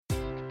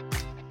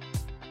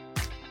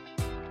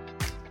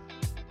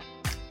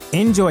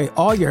Enjoy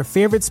all your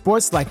favorite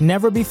sports like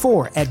never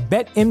before at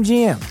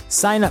BetMGM.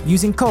 Sign up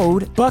using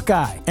code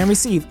Buckeye and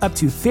receive up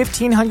to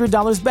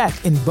 $1,500 back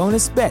in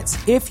bonus bets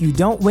if you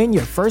don't win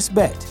your first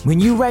bet. When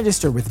you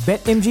register with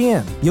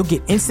BetMGM, you'll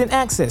get instant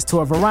access to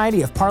a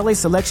variety of parlay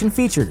selection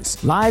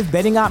features, live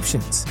betting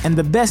options, and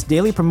the best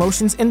daily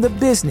promotions in the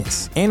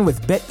business. And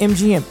with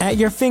BetMGM at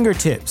your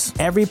fingertips,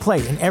 every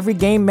play and every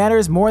game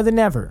matters more than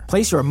ever.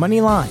 Place your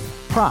money line,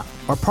 prop,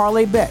 or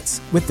parlay bets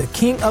with the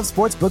king of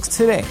sportsbooks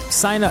today.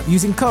 Sign up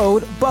using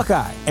code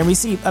Buckeye and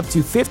receive up to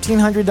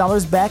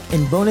 $1,500 back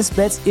in bonus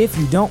bets if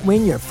you don't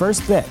win your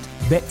first bet.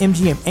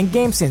 BetMGM and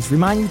GameSense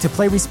remind you to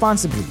play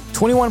responsibly.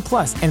 21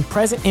 plus and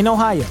present in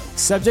Ohio,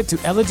 subject to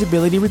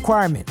eligibility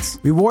requirements.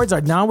 Rewards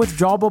are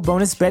non-withdrawable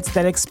bonus bets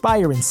that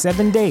expire in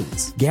 7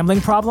 days. Gambling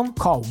problem?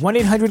 Call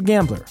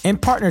 1-800-GAMBLER. In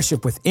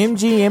partnership with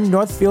MGM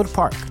Northfield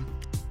Park.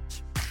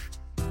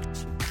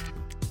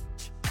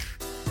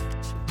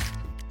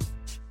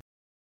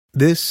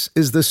 This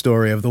is the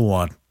story of the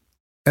one.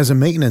 As a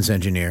maintenance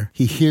engineer,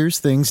 he hears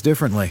things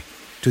differently.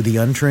 To the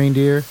untrained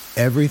ear,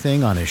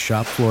 everything on his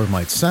shop floor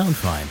might sound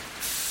fine,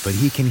 but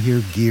he can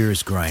hear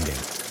gears grinding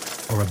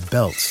or a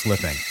belt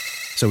slipping.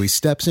 So he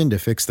steps in to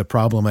fix the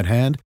problem at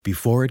hand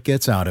before it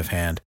gets out of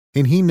hand.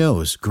 And he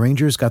knows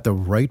Grainger's got the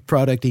right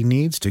product he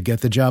needs to get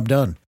the job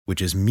done,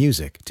 which is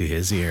music to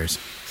his ears.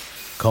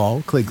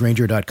 Call, click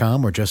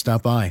Grainger.com, or just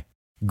stop by.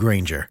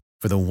 Grainger,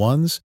 for the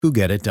ones who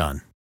get it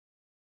done.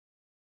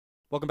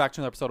 Welcome back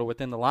to another episode of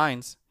Within the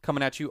Lines,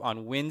 coming at you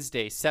on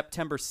Wednesday,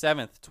 September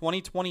 7th,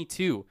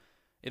 2022.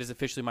 It is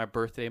officially my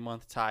birthday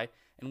month, Ty,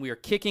 and we are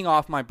kicking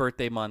off my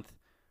birthday month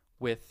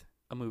with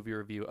a movie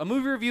review. A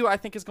movie review I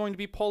think is going to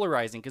be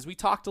polarizing because we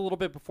talked a little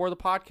bit before the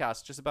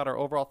podcast just about our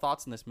overall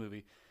thoughts on this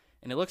movie,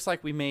 and it looks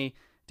like we may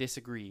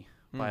disagree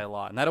by a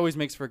lot, and that always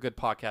makes for a good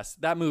podcast.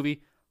 That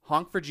movie,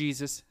 Honk for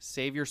Jesus,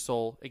 Save Your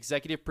Soul,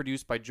 executive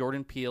produced by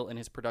Jordan Peele and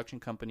his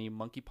production company,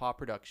 Monkey Paw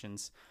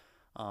Productions.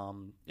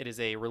 It is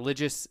a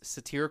religious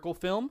satirical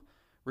film.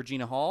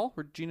 Regina Hall,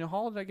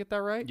 did I get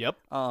that right? Yep.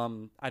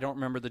 I don't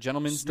remember the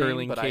gentleman's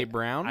Sterling name. K.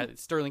 Brown.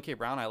 Sterling K.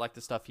 Brown. I like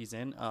the stuff he's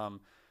in. It's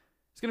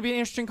going to be an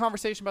interesting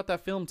conversation about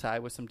that film, Ty,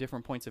 with some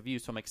different points of view,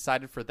 so I'm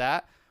excited for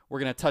that. We're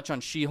going to touch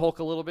on She-Hulk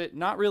a little bit.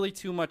 Not really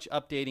too much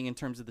updating in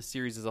terms of the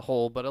series as a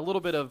whole, but a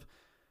little bit of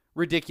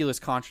ridiculous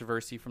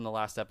controversy from the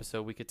last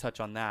episode. We could touch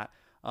on that.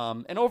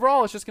 And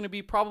overall, it's just going to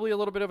be probably a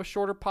little bit of a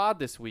shorter pod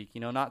this week. You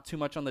know, not too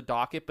much on the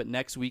docket, but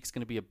next week's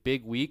going to be a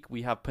big week.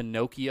 We have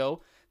Pinocchio,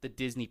 the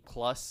Disney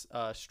Plus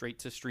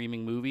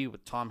straight-to-streaming movie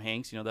with Tom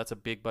Hanks. You know, that's a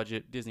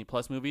big-budget Disney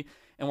Plus movie.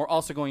 And we're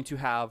also going to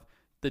have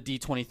the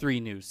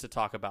D23 news to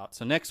talk about.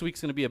 So next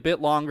week's going to be a bit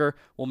longer.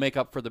 We'll make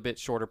up for the bit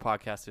shorter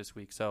podcast this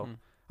week. So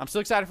I'm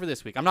still excited for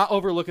this week. I'm not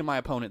overlooking my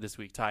opponent this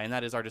week, Ty, and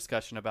that is our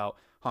discussion about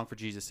Honk for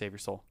Jesus, Save Your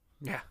Soul.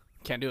 Yeah,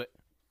 can't do it.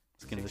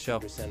 Let's get into the show.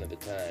 60% of the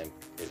time,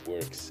 it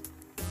works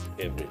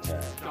every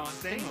time. Don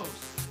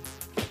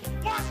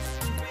Stamos. What?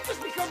 We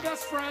just become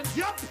best friends?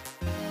 Yup.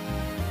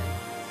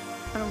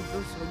 I don't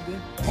feel so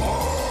good.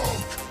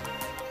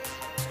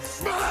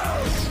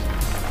 Smash!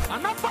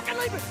 I'm not fucking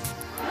leaving.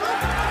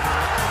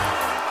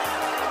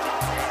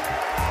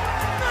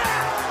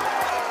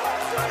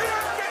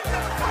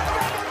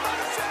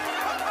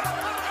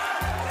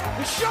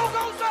 The show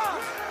goes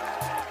on.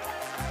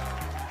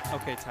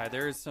 Okay, Ty,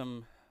 there is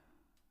some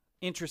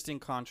interesting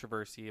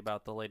controversy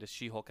about the latest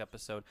She-Hulk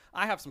episode.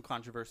 I have some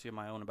controversy of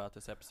my own about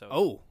this episode.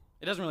 Oh.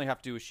 It doesn't really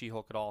have to do with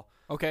She-Hulk at all.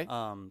 Okay.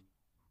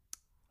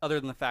 Other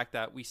than the fact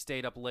that we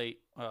stayed up late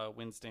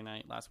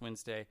last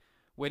Wednesday,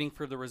 waiting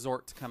for The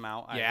Resort to come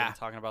out. Yeah. I've been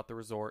talking about The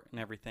Resort and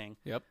everything.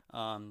 Yep.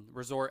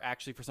 Resort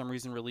actually, for some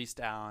reason, released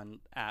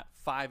at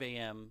 5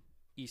 a.m.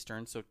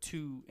 Eastern, so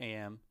 2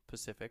 a.m.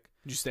 Pacific.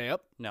 Did you stay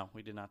up? No,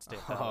 we did not stay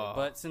up that late.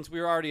 But since we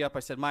were already up, I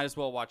said, might as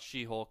well watch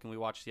She-Hulk, and we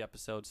watched the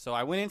episode. So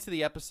I went into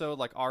the episode,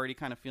 like, already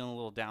kind of feeling a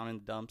little down in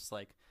the dumps,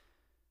 like,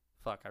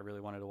 fuck, I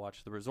really wanted to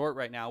watch The Resort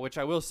right now, which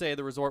I will say,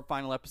 The Resort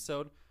final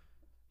episode,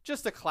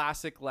 just a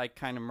classic, like,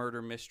 kind of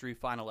murder mystery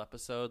final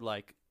episode.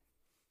 Like,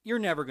 you're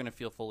never going to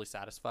feel fully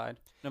satisfied,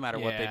 no matter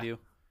what they do.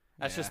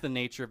 That's just the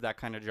nature of that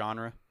kind of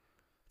genre.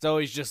 It's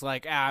always just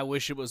like, I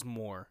wish it was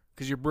more.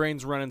 Because your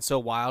brain's running so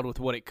wild with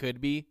what it could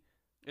be.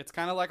 It's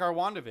kind of like our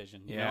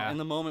WandaVision. You Yeah. know? In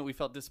the moment, we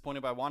felt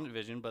disappointed by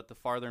WandaVision, but the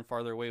farther and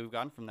farther away we've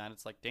gotten from that,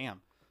 it's like,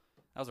 damn,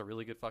 that was a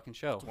really good fucking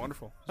show. It's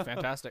wonderful. It's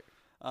fantastic.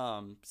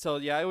 So,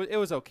 yeah, it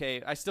was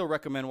okay. I still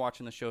recommend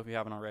watching the show if you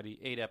haven't already.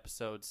 8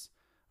 episodes.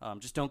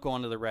 Just don't go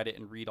onto the Reddit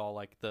and read all,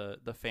 like,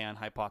 the fan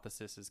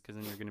hypotheses, because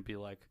then you're going to be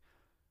like,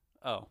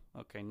 oh,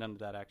 okay, none of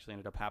that actually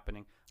ended up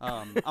happening.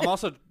 I'm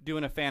also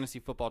doing a fantasy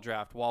football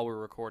draft while we're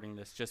recording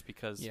this, just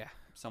because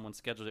someone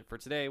scheduled it for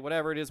today.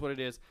 Whatever it is, what it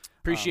is.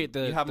 Appreciate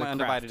you have the my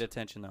undivided craft.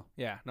 attention, though.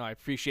 Yeah, no, I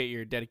appreciate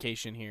your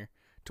dedication here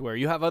to where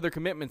you have other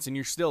commitments and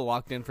you're still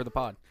locked in for the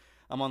pod.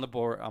 I'm on the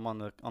board. I'm on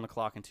the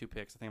clock in 2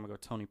 picks. I think I'm gonna go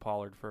Tony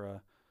Pollard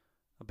for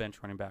a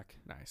bench running back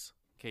Nice.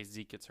 in case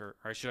Zeke gets hurt,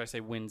 or should I say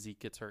when Zeke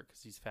gets hurt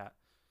because he's fat.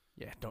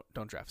 Yeah,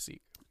 don't draft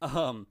Zeke.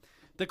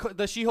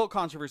 The She-Hulk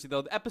controversy,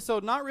 though, the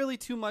episode, not really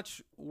too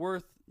much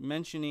worth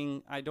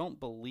mentioning. I don't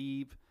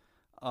believe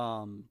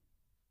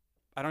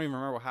I don't even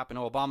remember what happened.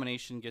 Oh,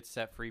 Abomination gets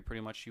set free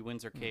pretty much. She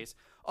wins her case.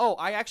 Oh,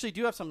 I actually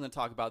do have something to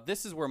talk about.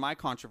 This is where my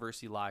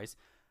controversy lies.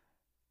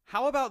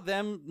 How about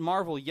them,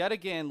 Marvel, yet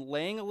again,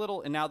 laying a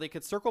little, and now they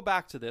could circle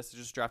back to this. They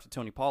just drafted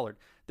Tony Pollard.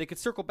 They could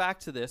circle back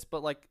to this,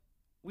 but like,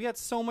 we had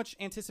so much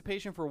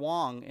anticipation for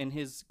Wong and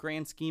his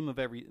grand scheme of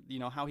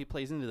how he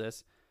plays into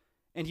this.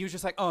 And he was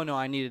just like, oh no,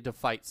 I needed to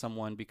fight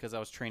someone because I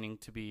was training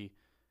to be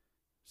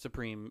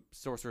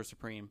Sorcerer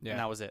Supreme. Yeah. And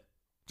that was it.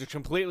 Just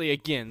completely,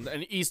 again,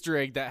 an Easter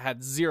egg that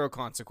had zero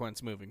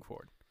consequence moving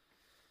forward.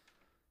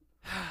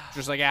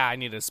 Just like, I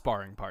need a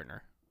sparring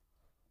partner.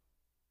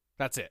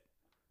 That's it.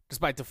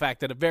 Despite the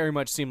fact that it very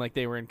much seemed like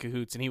they were in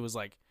cahoots, and he was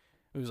like,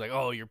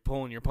 oh, you're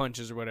pulling your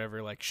punches or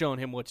whatever, like showing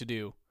him what to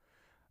do.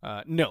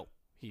 No,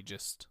 he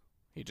just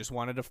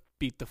wanted to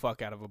beat the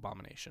fuck out of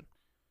Abomination.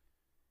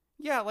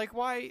 Yeah, like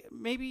why?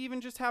 Maybe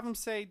even just have him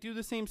say, do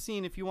the same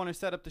scene if you want to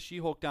set up the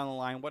She-Hulk down the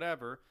line,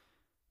 whatever.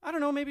 I don't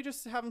know. Maybe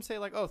just have him say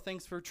like, oh,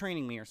 thanks for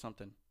training me or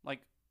something.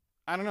 Like,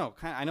 I don't know.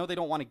 I know they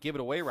don't want to give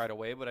it away right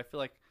away, but I feel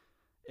like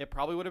it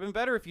probably would have been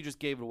better if you just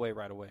gave it away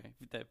right away,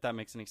 if that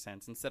makes any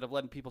sense, instead of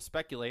letting people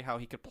speculate how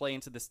he could play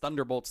into this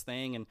Thunderbolts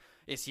thing, and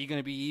is he going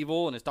to be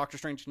evil, and is Doctor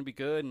Strange going to be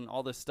good, and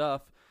all this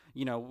stuff.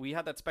 We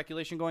had that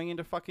speculation going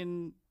into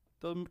fucking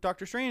the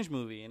Doctor Strange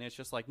movie, and it's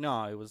just like,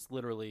 no, it was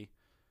literally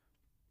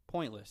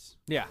pointless.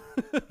 Yeah.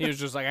 He was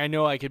just like, I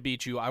know I could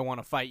beat you, I want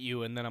to fight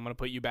you, and then I'm going to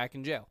put you back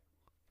in jail.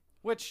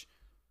 Which,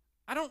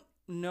 I don't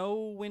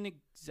know when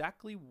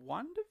exactly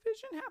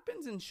WandaVision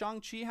happens and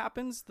Shang-Chi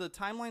happens. The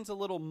timeline's a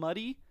little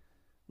muddy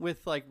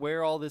with like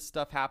where all this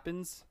stuff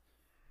happens,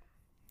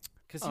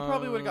 because he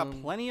probably would have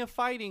got plenty of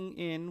fighting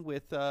in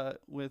with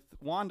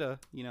Wanda,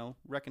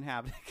 wrecking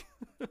havoc.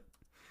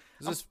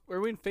 Are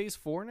we in phase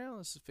 4 now?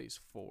 This is phase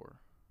 4.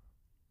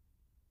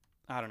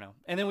 I don't know.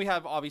 And then we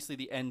have obviously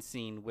the end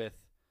scene with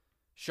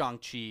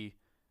Shang-Chi,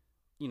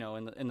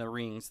 in the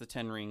rings, the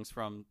 10 rings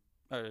from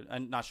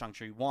not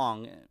Shang-Chi,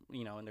 Wong,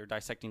 and they're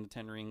dissecting the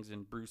 10 rings,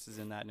 and Bruce is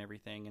in that and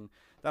everything, and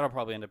that'll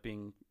probably end up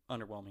being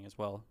underwhelming as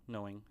well,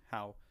 knowing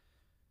how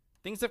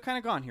things have kind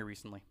of gone here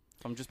recently,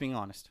 if I'm just being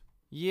honest.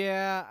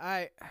 Yeah,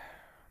 I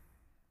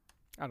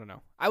don't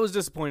know. I was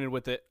disappointed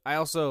with it. I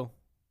also,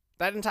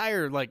 that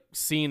entire like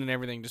scene and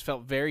everything just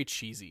felt very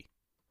cheesy.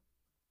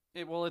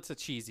 It's a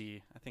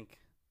cheesy. I think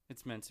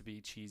it's meant to be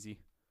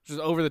cheesy.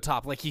 Just over the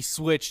top. Like he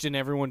switched and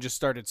everyone just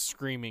started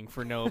screaming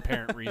for no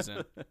apparent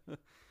reason.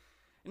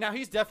 Now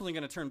he's definitely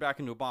going to turn back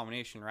into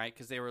Abomination, right?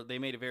 Because they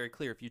made it very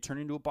clear, if you turn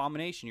into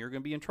Abomination, you're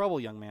going to be in trouble,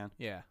 young man.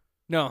 Yeah.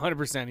 No,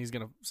 100% he's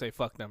going to say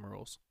fuck them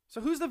rules.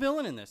 So who's the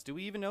villain in this? Do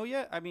we even know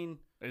yet? I mean,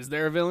 is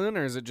there a villain,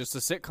 or is it just a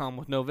sitcom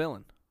with no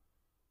villain?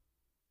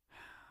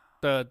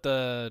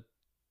 The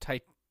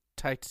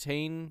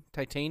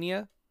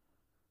Titania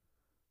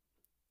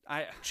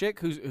chick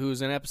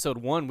who's in episode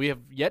 1. We have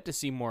yet to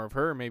see more of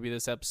her. Maybe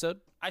this episode.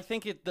 I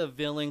think the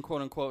villain,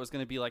 quote unquote, is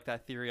going to be like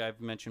that theory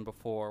I've mentioned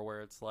before,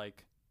 where it's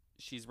like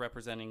she's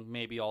representing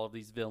maybe all of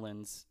these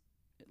villains,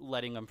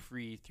 letting them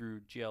free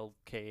through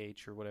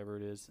GLKH or whatever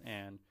it is,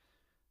 and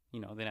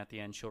then at the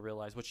end she'll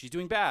realize what she's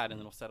doing bad, and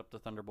then it'll set up the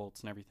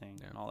Thunderbolts and everything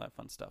and all that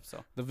fun stuff.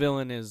 So the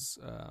villain is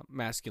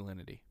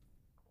masculinity,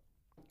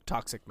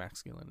 toxic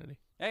masculinity.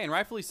 Hey, and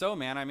rightfully so,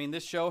 man. I mean,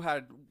 this show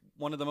had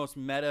one of the most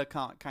meta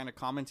kind of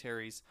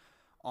commentaries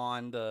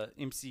on the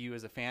MCU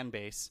as a fan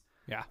base.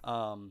 Yeah,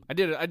 I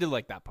did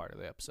like that part of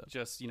the episode.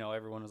 Just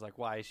everyone was like,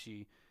 why is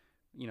she,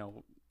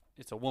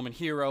 it's a woman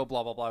hero,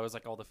 blah blah blah. It was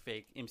like all the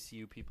fake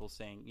MCU people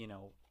saying,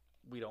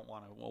 we don't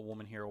want a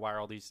woman hero. Why are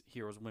all these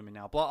heroes women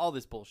now? Blah, all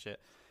this bullshit.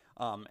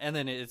 And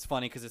then it's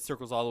funny because it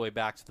circles all the way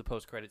back to the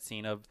post-credit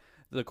scene of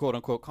the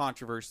quote-unquote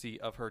controversy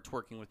of her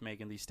twerking with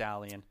Megan Thee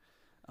Stallion.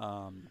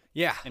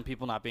 Yeah. And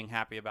people not being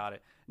happy about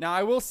it. Now,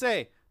 I will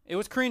say, it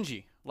was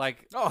cringy.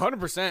 Like,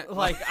 100%.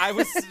 Like, I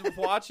was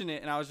watching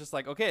it, and I was just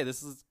like, okay,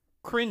 this is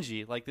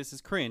cringy. Like, this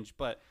is cringe,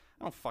 but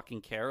I don't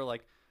fucking care.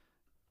 Like,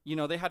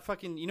 they had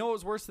fucking... what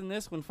was worse than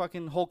this? When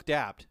fucking Hulk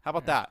dabbed. How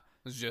about that?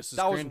 It was just as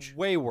that cringe. Was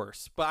way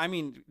worse. But, I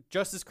mean,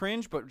 just as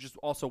cringe, but just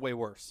also way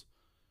worse.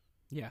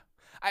 Yeah.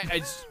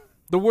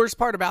 The worst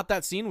part about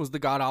that scene was the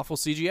god-awful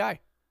CGI.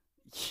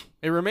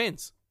 It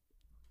remains.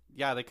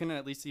 Yeah, they couldn't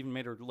at least even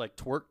made her, like,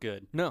 twerk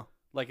good. No.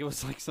 Like, it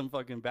was like some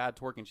fucking bad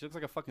twerking. She looks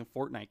like a fucking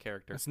Fortnite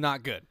character. It's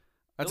not good.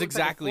 That's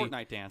exactly like a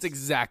Fortnite dance. That's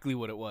exactly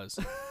what it was.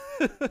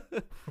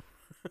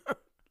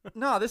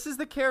 No, this is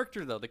the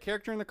character, though. The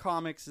character in the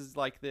comics is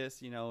like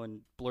this,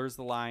 and blurs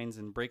the lines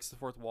and breaks the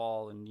fourth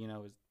wall and,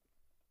 is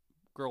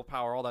girl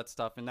power, all that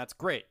stuff, and that's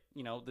great.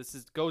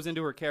 This goes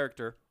into her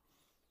character,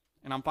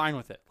 and I'm fine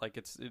with it. Like,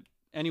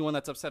 anyone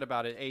that's upset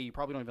about it, A, you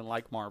probably don't even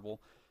like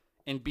Marvel,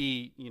 and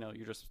B,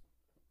 you're just,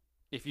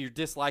 if you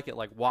dislike it,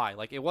 like, why?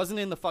 Like, it wasn't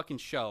in the fucking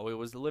show. It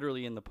was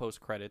literally in the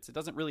post-credits. It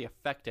doesn't really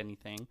affect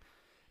anything.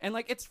 And,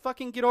 like, it's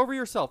fucking get over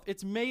yourself.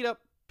 It's made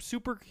up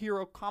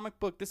superhero comic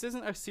book. This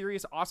isn't a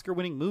serious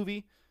Oscar-winning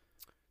movie.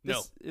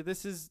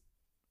 This is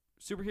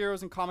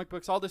superheroes and comic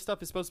books. All this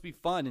stuff is supposed to be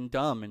fun and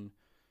dumb and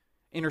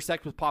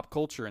intersect with pop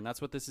culture, and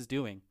that's what this is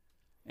doing.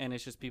 And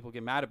it's just people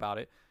get mad about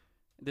it.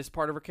 this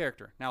part of her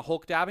character. Now,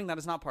 Hulk dabbing, that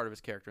is not part of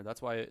his character.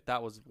 That's why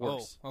that was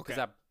worse. Oh, okay. Because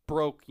that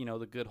broke,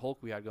 the good Hulk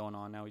we had going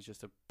on. Now he's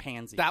just a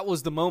pansy. That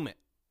was the moment.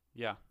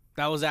 Yeah.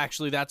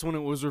 That's when it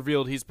was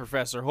revealed he's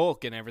Professor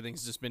Hulk, and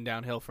everything's just been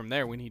downhill from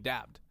there when he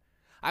dabbed.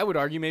 I would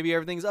argue maybe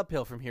everything's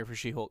uphill from here for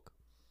She-Hulk.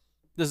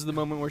 This is the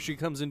moment where she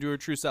comes into her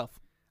true self.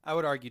 I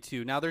would argue,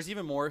 too. Now, there's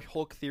even more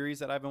Hulk theories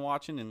that I've been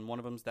watching, and one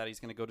of them is that he's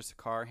going to go to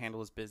Sakaar,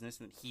 handle his business,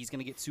 and he's going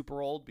to get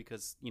super old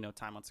because,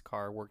 time on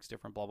Sakaar works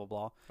different, blah, blah,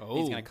 blah. Oh.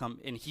 He's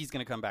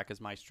going to come back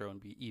as Maestro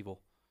and be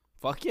evil.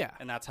 Fuck yeah.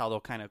 And that's how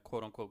they'll kind of,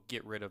 quote-unquote,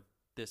 get rid of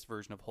this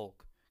version of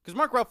Hulk. Because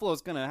Mark Ruffalo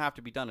is going to have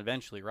to be done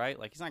eventually, right?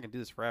 Like, he's not going to do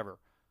this forever.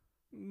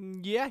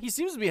 Yeah, he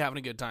seems to be having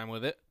a good time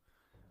with it.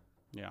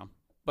 Yeah.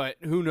 But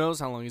who knows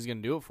how long he's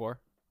going to do it for.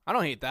 I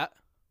don't hate that.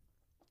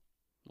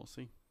 We'll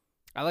see.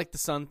 I like the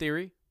Sun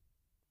theory.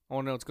 I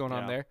want to know what's going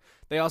on Yeah. there.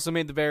 They also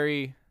made the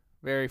very,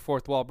 very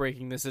fourth wall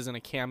breaking. This isn't a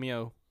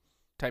cameo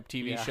type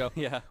TV show.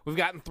 Yeah. We've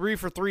gotten 3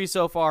 for 3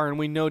 so far, and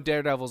we know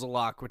Daredevil's a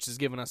lock, which has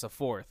given us a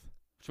 4th.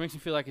 Which makes me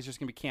feel like it's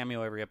just going to be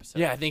cameo every episode.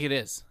 Yeah, I think it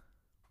is.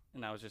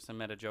 And that was just a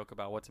meta joke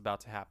about what's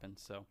about to happen.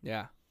 So,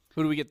 Yeah.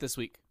 Who do we get this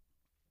week?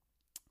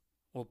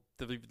 well,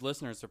 the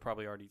listeners have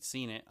probably already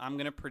seen it. I'm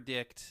going to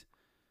predict,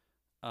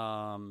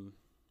 I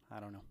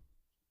don't know.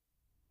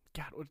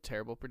 God, what a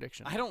terrible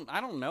prediction. I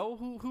don't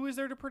know. Who is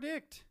there to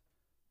predict?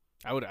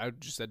 I would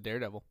just said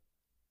Daredevil.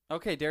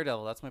 Okay,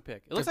 Daredevil. That's my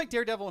pick. It looks like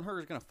Daredevil and her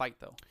is going to fight,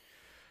 though.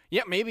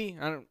 Yeah, maybe.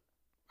 I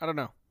don't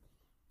know.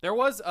 There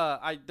was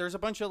there's a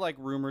bunch of like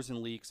rumors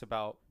and leaks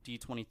about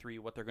D23,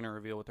 what they're going to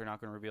reveal, what they're not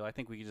going to reveal. I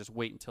think we could just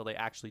wait until they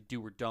actually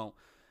do or don't.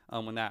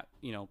 When that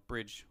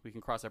bridge, we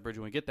can cross that bridge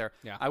when we get there.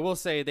 Yeah. I will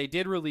say they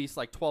did release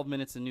like 12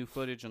 minutes of new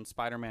footage on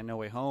Spider-Man: No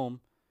Way Home.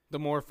 The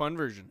more fun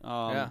version.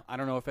 Yeah. I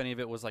don't know if any of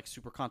it was like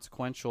super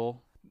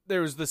consequential.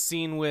 There was the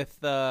scene with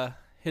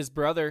his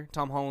brother,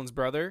 Tom Holland's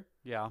brother,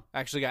 Yeah.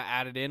 actually got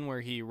added in where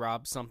he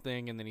robs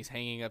something and then he's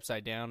hanging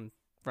upside down in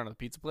front of the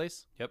pizza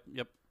place.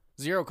 Yep.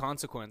 Zero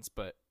consequence,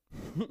 but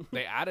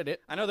they added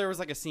it. I know there was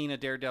like a scene of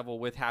Daredevil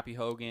with Happy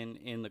Hogan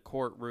in the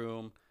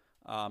courtroom.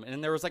 And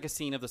then there was like a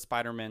scene of the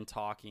Spider-Man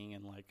talking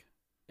and like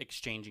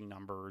exchanging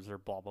numbers or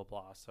blah, blah,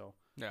 blah. So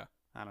Yeah.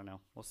 I don't know.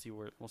 We'll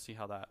see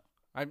how that.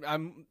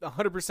 I'm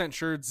 100%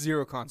 sure it's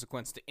zero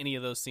consequence to any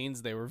of those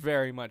scenes. They were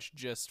very much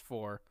just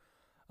for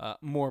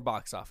more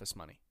box office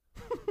money.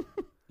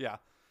 Yeah.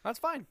 That's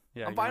fine.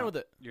 Yeah. I'm fine with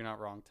it. You're not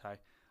wrong, Ty.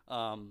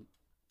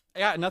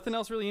 Yeah, nothing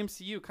else really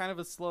MCU. Kind of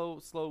a slow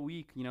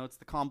week. It's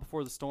the calm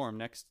before the storm.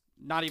 Next,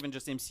 not even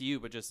just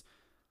MCU, but just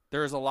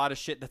there's a lot of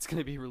shit that's going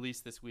to be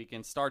released this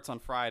weekend. Starts on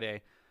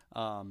Friday,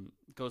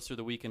 goes through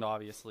the weekend,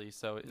 obviously.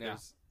 So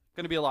there's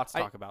going to be a lot to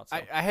talk about. So.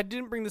 I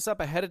didn't bring this up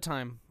ahead of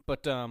time,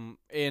 but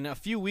in a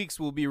few weeks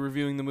we'll be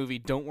reviewing the movie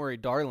Don't Worry,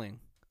 Darling.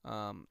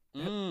 Have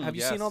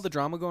you seen yes. all the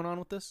drama going on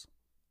with this?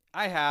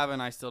 I have,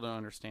 and I still don't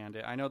understand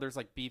it. I know there's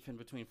like beef in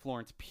between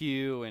Florence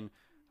Pugh and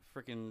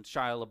freaking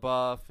Shia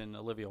LaBeouf and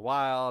Olivia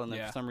Wilde, and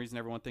then for some reason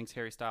everyone thinks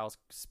Harry Styles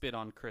spit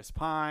on Chris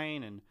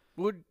Pine, and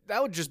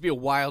That would just be a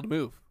wild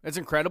move. It's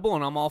incredible,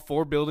 and I'm all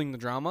for building the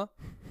drama.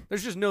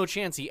 There's just no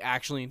chance he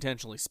actually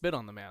intentionally spit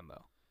on the man,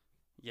 though.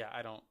 yeah,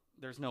 I don't.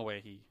 There's no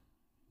way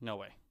no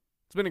way.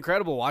 It's been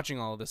incredible watching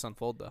all of this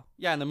unfold, though.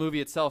 Yeah, and the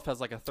movie itself has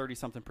like a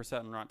 30-something%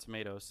 on Rotten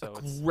Tomatoes, so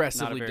it's not a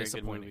Aggressively very good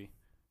disappointing. movie.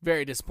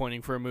 Very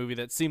disappointing for a movie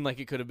that seemed like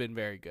it could have been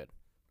very good.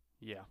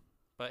 Yeah,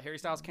 but Harry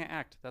Styles can't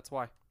act. That's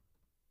why.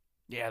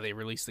 Yeah, they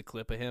released the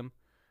clip of him,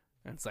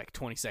 and it's like a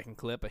 20-second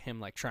clip of him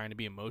like trying to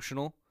be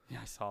emotional, Yeah,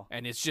 I saw.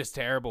 and it's just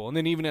terrible. And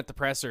then even at the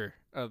presser,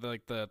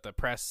 the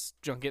press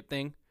junket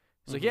thing,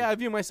 it's like, yeah, I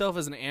view myself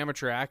as an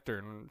amateur actor,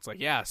 and it's like,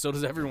 yeah, so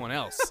does everyone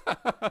else.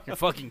 You're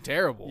fucking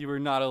terrible. You were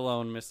not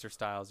alone, Mr.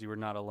 Styles. You were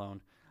not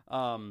alone.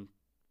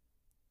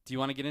 Do you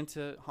want to get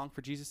into Honk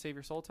for Jesus Save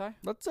Your Soul, Ty?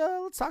 Let's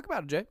talk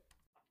about it, Jay.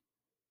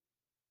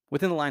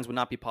 Within the Lines would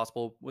not be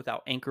possible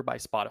without Anchor by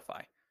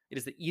Spotify. It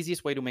is the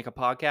easiest way to make a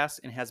podcast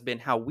and has been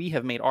how we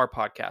have made our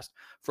podcast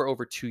for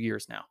over 2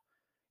 years now.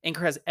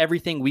 Anchor has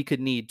everything we could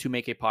need to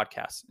make a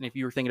podcast. And if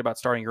you were thinking about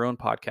starting your own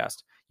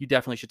podcast, you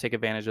definitely should take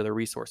advantage of their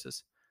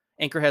resources.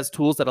 Anchor has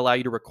tools that allow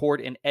you to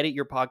record and edit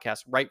your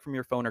podcast right from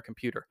your phone or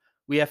computer.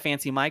 We have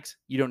fancy mics.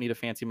 You don't need a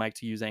fancy mic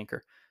to use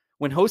Anchor.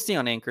 When hosting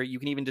on Anchor, you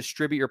can even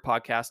distribute your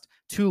podcast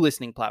to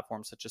listening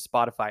platforms such as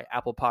Spotify,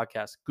 Apple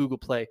Podcasts, Google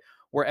Play,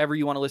 wherever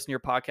you want to listen to your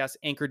podcast.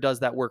 Anchor does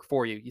that work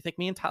for you. You think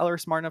me and Tyler are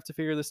smart enough to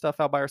figure this stuff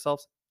out by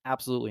ourselves?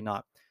 Absolutely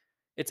not.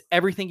 It's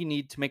everything you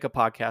need to make a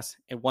podcast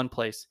in one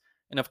place.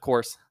 And of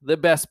course, the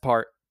best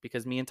part,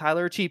 because me and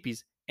Tyler are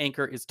cheapies,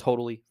 Anchor is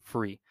totally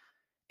free.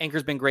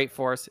 Anchor's been great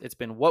for us. It's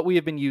been what we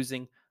have been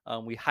using.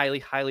 We highly,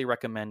 highly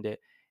recommend it.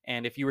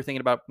 And if you were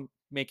thinking about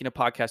making a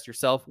podcast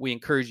yourself, we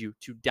encourage you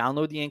to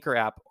download the Anchor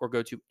app or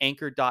go to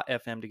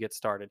anchor.fm to get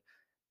started.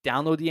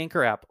 Download the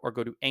Anchor app or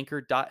go to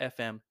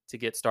anchor.fm to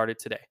get started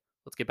today.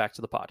 Let's get back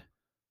to the pod.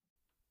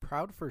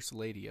 Proud First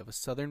Lady of a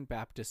Southern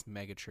Baptist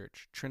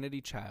megachurch, Trinity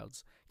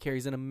Childs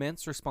carries an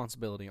immense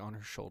responsibility on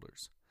her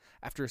shoulders.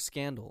 After a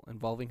scandal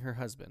involving her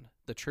husband,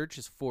 the church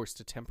is forced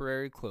to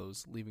temporarily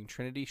close, leaving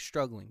Trinity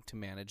struggling to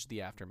manage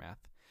the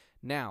aftermath.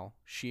 Now,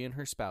 she and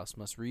her spouse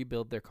must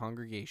rebuild their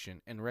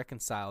congregation and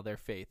reconcile their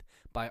faith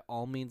by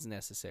all means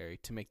necessary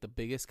to make the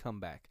biggest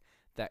comeback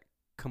that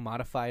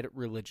commodified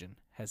religion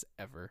has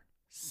ever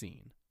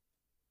seen.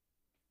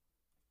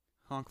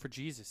 Honk for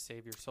Jesus,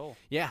 save your soul.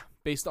 Yeah,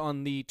 based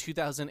on the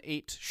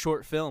 2008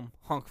 short film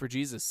Honk for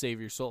Jesus, Save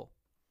Your Soul.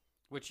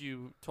 Which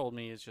you told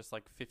me is just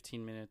like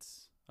 15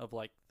 minutes of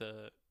like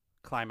the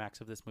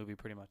climax of this movie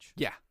pretty much.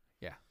 Yeah.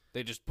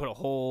 They just put a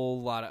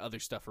whole lot of other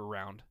stuff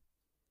around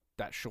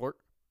that short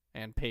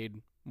and paid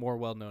more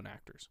well-known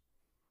actors.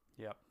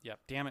 Yep.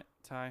 Damn it,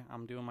 Ty.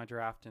 I'm doing my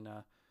draft, and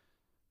the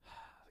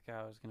guy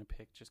I was going to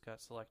pick just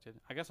got selected.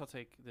 I guess I'll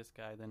take this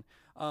guy then.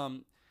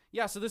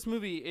 Yeah, so this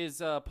movie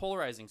is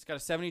polarizing. It's got a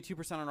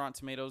 72% on Rotten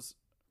Tomatoes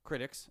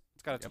critics.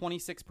 It's got a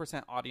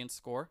 26% audience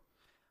score.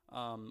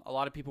 A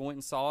lot of people went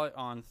and saw it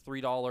on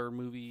 $3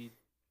 movie,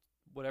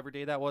 whatever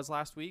day that was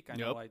last week. I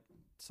know I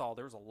saw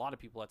there was a lot of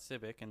people at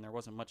Civic, and there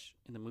wasn't much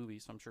in the movie,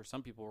 so I'm sure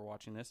some people were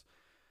watching this.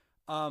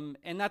 And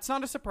that's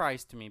not a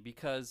surprise to me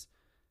because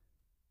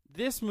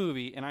this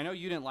movie, and I know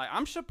you didn't like.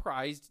 I'm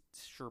surprised.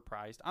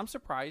 I'm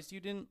surprised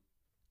you didn't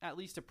at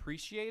least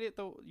appreciate it,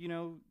 though. You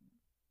know,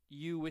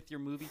 you with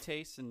your movie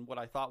taste and what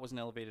I thought was an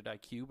elevated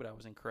IQ, but I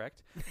was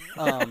incorrect.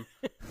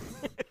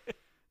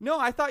 No,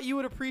 I thought you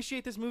would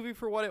appreciate this movie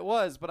for what it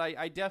was, but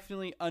I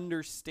definitely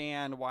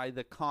understand why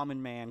the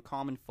common man,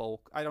 common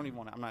folk. I don't even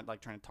want to. I'm not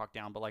like trying to talk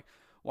down, but like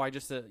why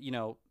just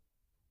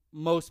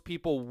most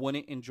people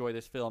wouldn't enjoy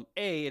this film.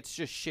 A, it's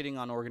just shitting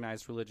on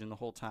organized religion the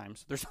whole time.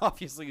 So there's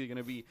obviously going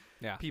to be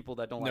people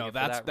that don't like it for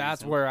that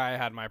that's reason. where I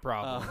had my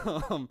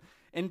problem.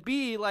 And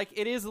B, like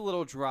it is a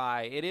little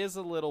dry. It is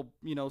a little,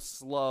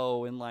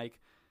 slow. And like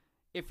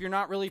if you're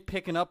not really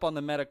picking up on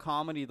the meta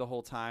comedy the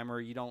whole time or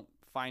you don't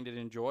find it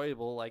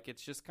enjoyable, like it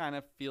just kind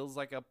of feels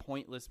like a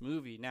pointless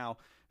movie. Now,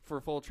 for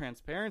full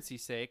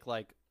transparency's sake,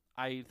 like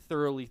I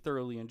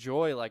thoroughly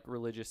enjoy like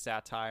religious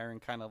satire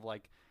and kind of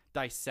like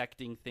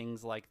dissecting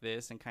things like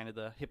this and kind of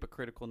the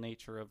hypocritical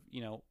nature of,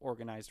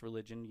 organized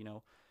religion,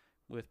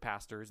 with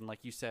pastors. And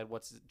like you said,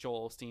 what's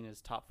Joel Osteen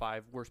is top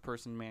 5 worst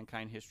person in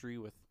mankind history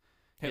with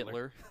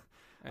Hitler.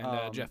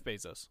 And Jeff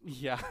Bezos.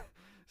 Yeah.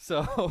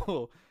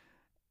 So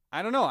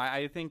I don't know.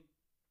 I think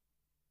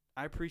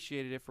I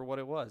appreciated it for what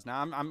it was.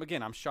 Now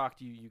I'm shocked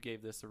you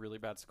gave this a really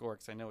bad score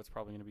because I know it's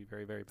probably going to be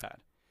very, very bad.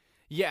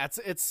 Yeah,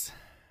 it's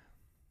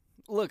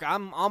look,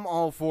 I'm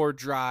all for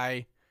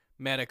dry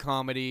meta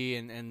comedy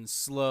and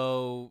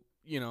slow,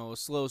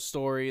 slow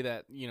story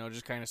that,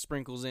 just kind of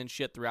sprinkles in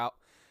shit throughout.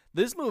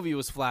 This movie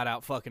was flat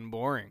out fucking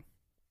boring.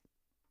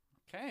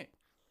 Okay.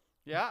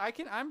 Yeah,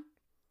 I'm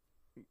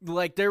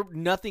like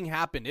nothing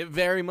happened. It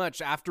very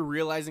much, after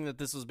realizing that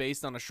this was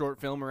based on a short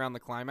film around the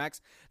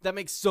climax, that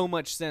makes so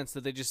much sense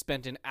that they just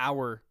spent an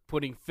hour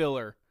putting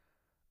filler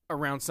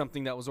around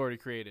something that was already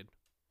created.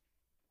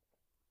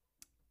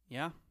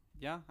 Yeah.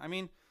 I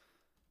mean,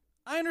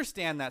 I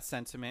understand that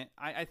sentiment.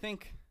 I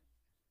think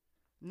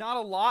not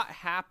a lot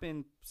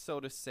happened, so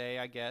to say,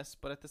 I guess,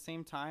 but at the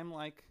same time,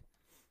 like,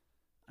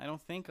 I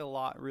don't think a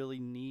lot really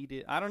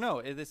needed. I don't know.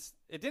 It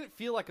didn't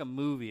feel like a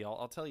movie.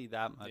 I'll tell you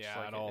that much. Yeah,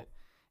 like, at all.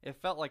 It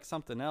felt like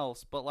something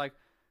else, but like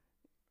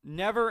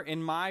never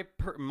in my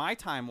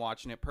time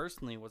watching it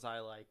personally was I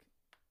like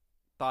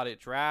thought it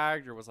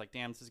dragged or was like,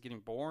 damn, this is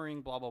getting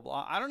boring, blah, blah,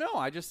 blah. I don't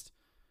know.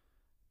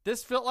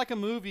 This felt like a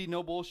movie,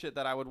 no bullshit,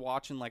 that I would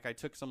watch and like I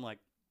took some like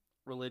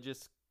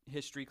religious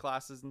history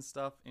classes and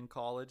stuff in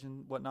college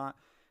and whatnot.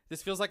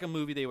 This feels like a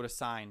movie they would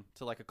assign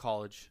to like a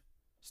college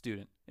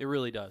student. It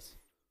really does.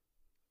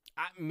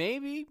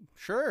 Maybe,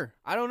 sure.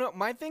 I don't know.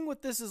 My thing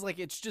with this is like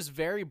it's just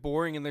very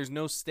boring and there's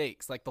no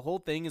stakes. Like the whole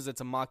thing is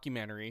it's a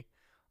mockumentary.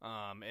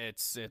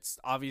 It's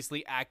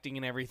obviously acting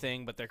and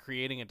everything, but they're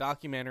creating a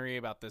documentary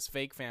about this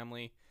fake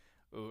family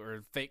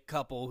or fake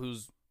couple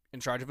who's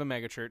in charge of a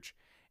megachurch.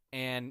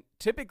 And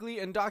typically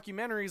in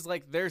documentaries,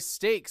 like there's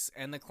stakes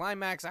and the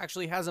climax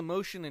actually has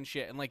emotion and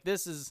shit. And like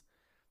there's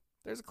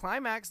a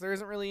climax. There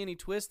isn't really any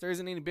twist. There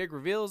isn't any big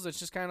reveals. It's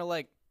just kind of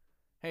like,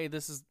 hey,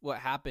 this is what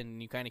happened,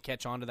 and you kind of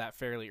catch on to that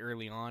fairly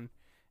early on,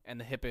 and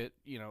the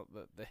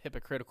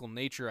hypocritical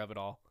nature of it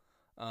all,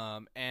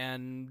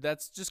 and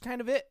that's just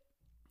kind of it.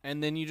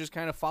 And then you just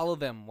kind of follow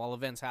them while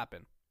events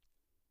happen.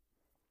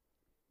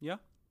 Yeah,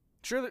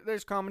 sure.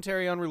 There's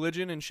commentary on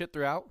religion and shit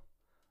throughout.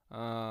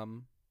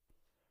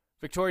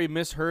 Victoria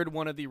misheard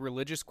one of the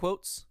religious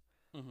quotes,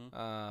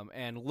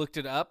 and looked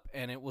it up,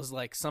 and it was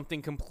like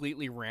something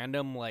completely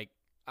random. Like,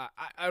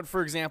 I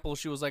for example,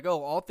 she was like,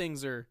 "Oh, all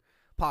things are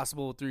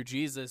possible through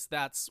Jesus,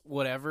 that's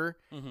whatever."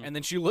 And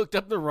then she looked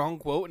up the wrong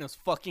quote, and it was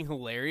fucking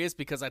hilarious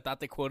because I thought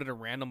they quoted a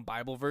random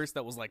Bible verse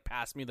that was like,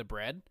 "Pass me the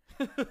bread."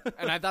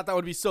 And I thought that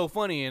would be so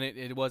funny, and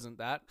it wasn't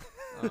that,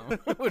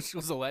 which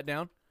was a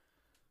letdown.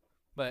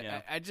 But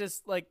yeah. I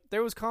just like,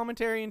 there was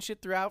commentary and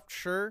shit throughout.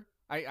 Sure,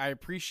 I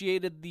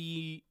appreciated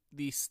the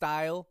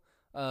style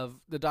of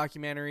the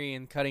documentary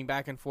and cutting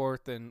back and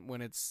forth, and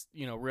when it's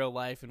real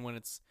life and when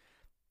it's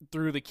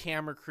through the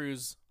camera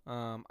crew's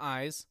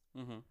eyes.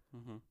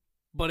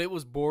 But it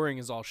was boring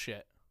as all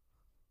shit.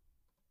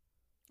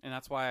 And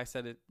that's why I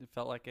said it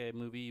felt like a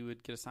movie you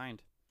would get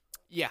assigned.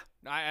 Yeah,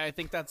 I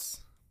think that's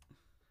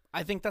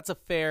a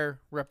fair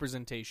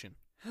representation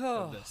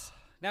of this.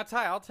 Now,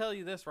 Ty, I'll tell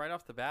you this right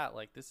off the bat.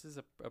 Like, this is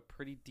a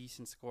pretty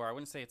decent score. I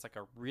wouldn't say it's like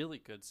a really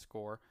good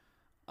score,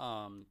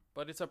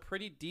 but it's a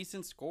pretty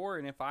decent score.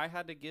 And if I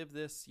had to give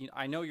this,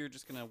 I know you're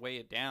just going to weigh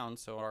it down,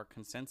 so our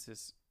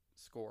consensus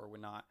score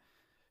would not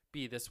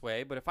be this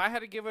way. But if I had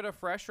to give it a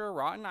fresh or a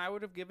rotten, I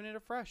would have given it a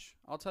fresh.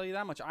 I'll tell you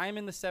that much. I am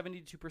in the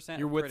 72%.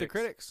 You're with the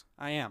critics.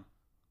 I am.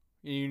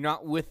 You're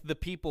not with the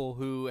people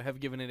who have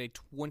given it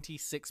a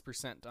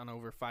 26% on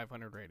over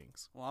 500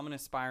 ratings. Well, I'm an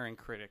aspiring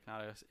critic,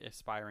 not an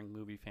aspiring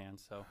movie fan,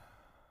 so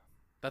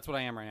that's what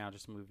I am right now,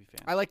 just a movie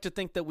fan. I like to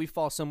think that we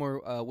fall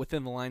somewhere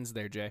within the lines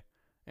there, Jay,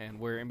 and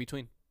we're in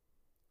between.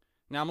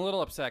 Now, I'm a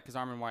little upset because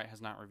Armin White has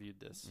not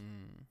reviewed this,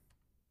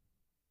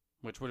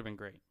 which would have been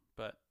great,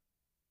 but...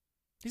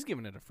 He's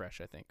giving it a fresh,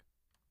 I think.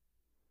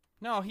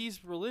 No,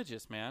 he's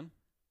religious, man.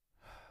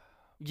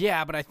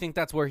 Yeah, but I think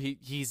that's where he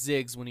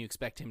zigs when you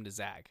expect him to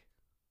zag.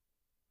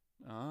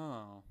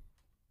 Oh.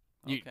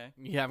 Okay.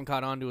 You haven't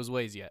caught on to his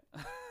ways yet.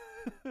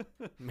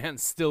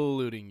 Man's still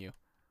eluding you.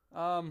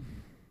 I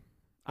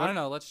don't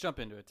know. Let's jump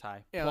into it,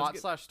 Ty. Yeah,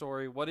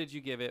 Plot/story. What did you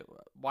give it?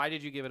 Why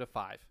did you give it a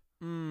 5?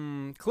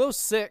 Close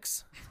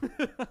 6.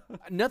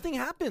 Nothing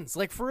happens.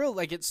 Like, for real.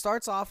 Like, it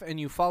starts off and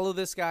you follow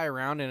this guy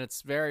around and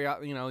it's very,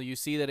 you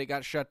see that it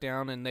got shut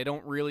down and they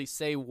don't really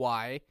say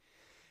why.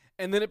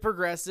 And then it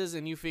progresses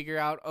and you figure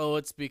out,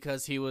 it's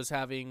because he was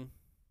having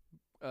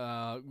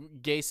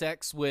gay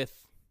sex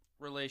with...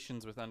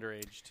 Relations with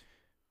underaged.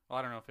 Well,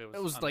 I don't know if it was...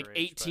 It was like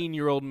underage,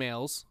 18-year-old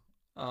males.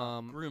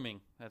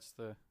 Grooming. That's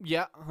the...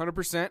 Yeah,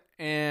 100%.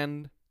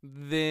 And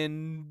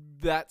then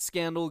that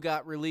scandal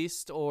got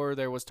released, or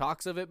there was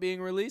talks of it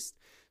being released.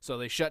 So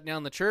they shut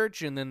down the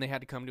church, and then they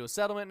had to come to a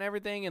settlement and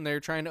everything, and they're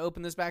trying to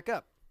open this back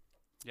up.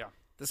 Yeah.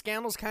 The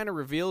scandal's kind of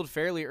revealed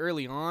fairly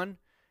early on,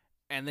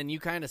 and then you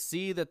kind of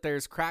see that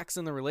there's cracks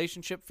in the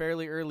relationship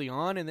fairly early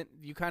on, and then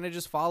you kind of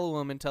just follow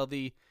them until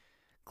the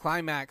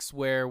climax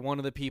where one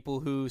of the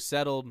people who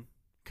settled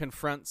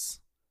confronts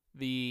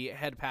the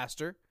head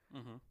pastor,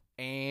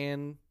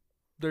 and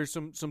there's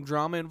some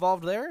drama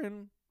involved there,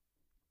 and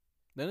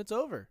then it's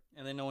over.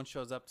 And then no one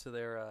shows up to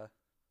their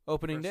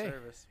opening day.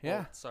 Service. Yeah.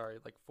 Well, sorry,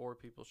 like 4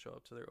 people show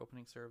up to their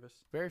opening service.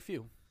 Very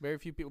few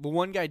people. The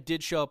one guy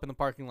did show up in the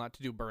parking lot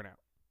to do Burnout.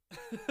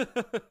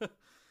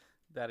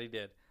 That he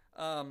did.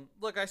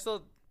 Look, I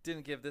still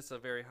didn't give this a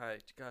very high...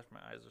 Gosh, my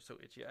eyes are so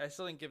itchy. I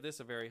still didn't give this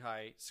a very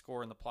high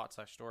score in the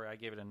plot/story. I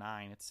gave it a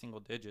 9. It's single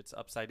digits,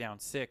 upside down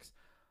 6.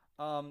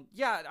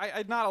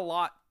 I not a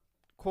lot,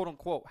 quote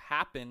unquote,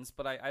 happens,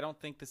 but I don't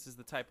think this is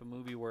the type of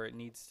movie where it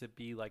needs to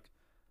be like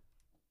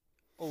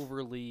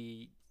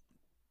overly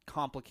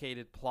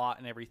complicated plot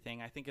and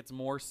everything. I think it's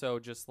more so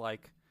just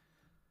like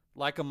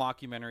a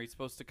mockumentary. It's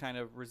supposed to kind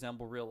of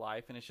resemble real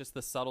life, and it's just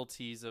the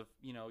subtleties of,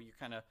 you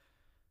kind of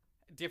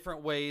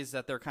different ways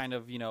that they're kind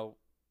of,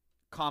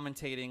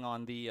 commentating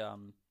on the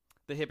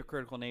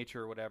hypocritical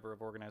nature or whatever of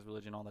organized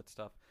religion, all that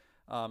stuff.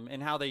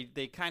 And how they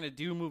kind of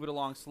do move it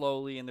along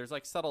slowly, and there's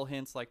like subtle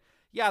hints like,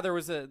 yeah, there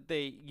was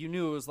you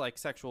knew it was like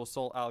sexual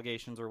assault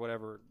allegations or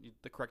whatever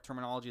the correct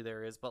terminology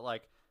there is, but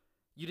like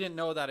you didn't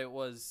know that it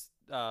was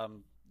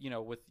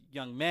with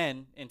young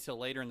men until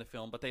later in the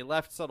film, but they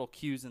left subtle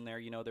cues in there.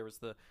 There was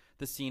the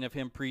scene of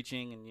him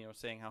preaching and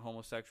saying how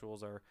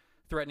homosexuals are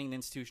threatening the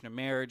institution of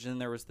marriage,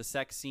 and there was the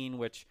sex scene,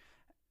 which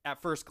at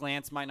first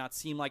glance might not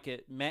seem like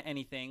it meant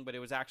anything, but it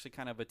was actually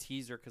kind of a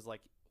teaser because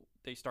like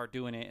they start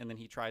doing it and then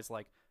he tries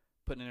like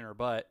putting it in her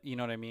butt, you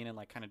know what I mean, and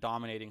like kind of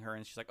dominating her,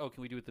 and she's like, oh,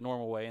 can we do it the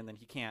normal way? And then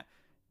he can't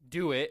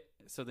do it,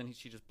 so then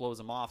she just blows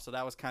him off. So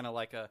that was kind of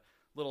like a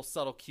little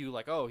subtle cue,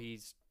 like, oh,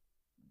 he's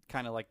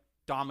kind of like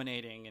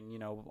dominating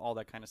and all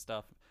that kind of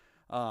stuff,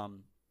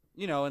 and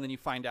then you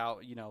find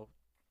out,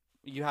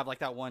 you have like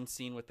that one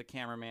scene with the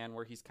cameraman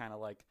where he's kind of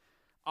like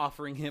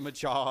offering him a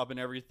job and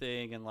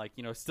everything, and like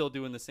still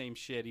doing the same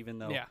shit even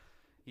though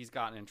he's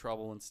gotten in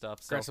trouble and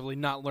stuff. So, aggressively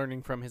not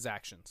learning from his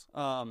actions.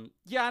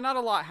 Not a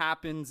lot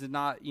happens, and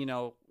not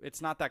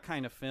it's not that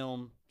kind of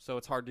film, so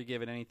it's hard to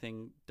give it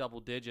anything double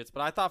digits.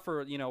 But I thought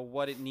for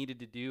what it needed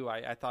to do,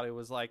 I thought it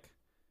was like,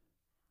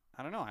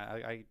 I don't know,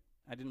 I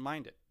didn't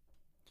mind it.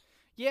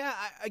 Yeah,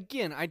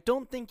 I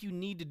don't think you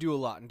need to do a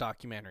lot in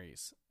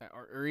documentaries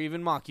or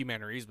even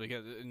mockumentaries,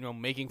 because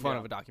making fun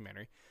of a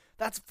documentary,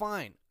 that's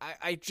fine.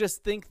 I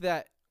just think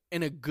that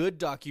in a good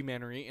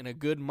documentary, in a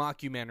good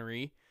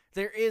mockumentary,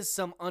 there is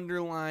some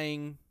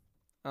underlying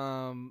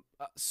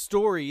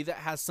story that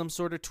has some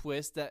sort of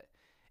twist that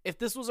if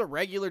this was a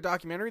regular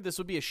documentary, this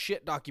would be a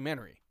shit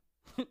documentary.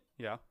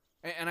 Yeah.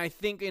 And I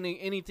think in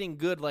anything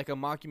good like a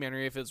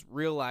mockumentary, if it's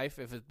real life,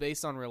 if it's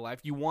based on real life,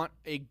 you want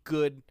a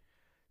good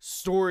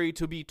story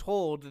to be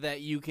told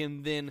that you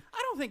can then...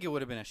 I don't think it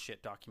would have been a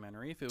shit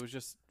documentary if it was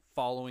just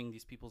following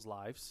these people's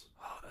lives.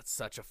 Oh, that's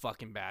such a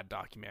fucking bad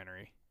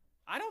documentary.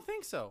 I don't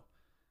think so.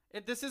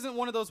 This isn't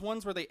one of those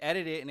ones where they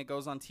edit it and it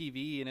goes on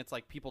TV and it's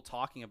like people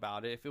talking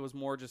about it. If it was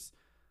more just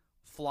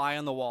fly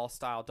on the wall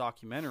style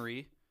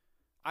documentary,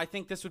 I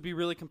think this would be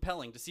really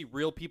compelling to see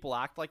real people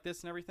act like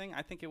this and everything.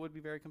 I think it would be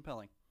very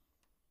compelling.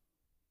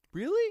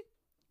 Really?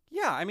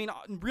 Yeah, I mean,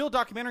 real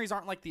documentaries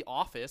aren't like The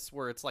Office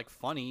where it's like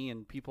funny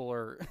and people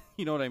are,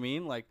 you know what I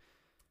mean? Like,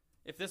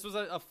 if this was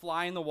a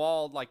fly in the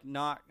wall, like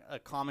not a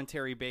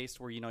commentary based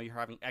where, you're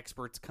having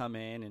experts come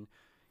in and,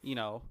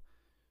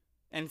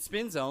 and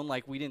Spin Zone,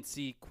 like we didn't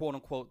see quote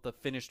unquote the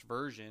finished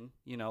version,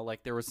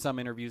 like there was some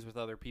interviews with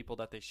other people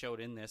that they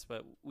showed in this,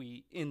 but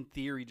we, in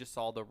theory, just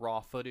saw the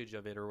raw footage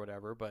of it or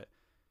whatever. But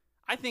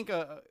I think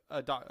a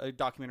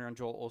documentary on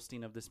Joel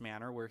Osteen of this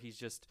manner where he's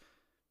just,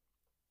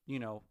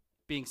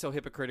 being so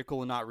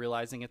hypocritical and not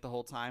realizing it the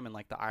whole time and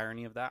like the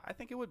irony of that, I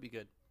think it would be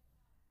good.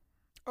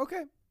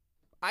 Okay.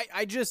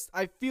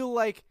 I feel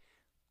like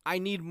I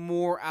need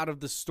more out of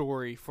the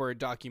story for a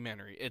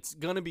documentary. It's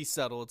going to be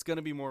subtle. It's going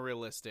to be more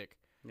realistic.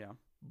 Yeah.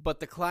 But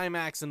the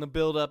climax and the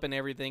build up and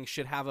everything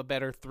should have a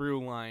better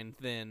through line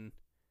than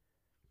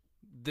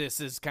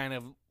this is kind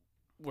of,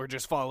 we're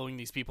just following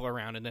these people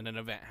around and then an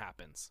event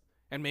happens.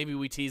 And maybe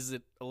we teased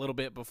it a little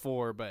bit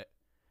before, but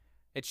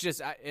it's just,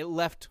 it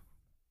left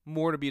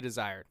more to be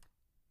desired.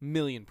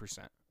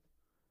 1,000,000%.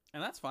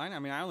 And that's fine. I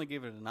mean, I only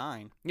gave it a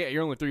 9. Yeah,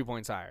 you're only 3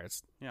 points higher.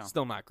 It's Yeah.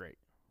 still not great.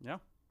 Yeah.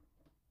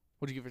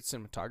 What'd you give it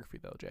cinematography,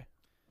 though, Jay?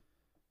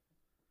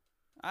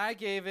 I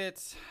gave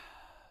it,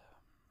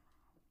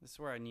 this is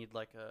where I need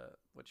like a,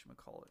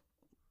 whatchamacallit,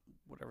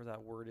 whatever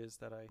that word is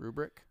that I,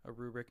 Rubric? a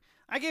rubric.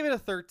 I gave it a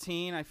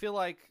 13. I feel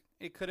like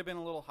it could have been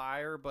a little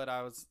higher, but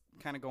I was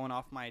kind of going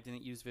off I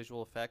didn't use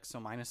visual effects, so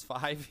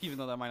 -5, even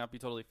though that might not be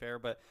totally fair.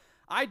 But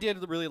I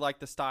did really like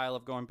the style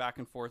of going back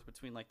and forth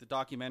between like the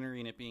documentary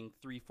and it being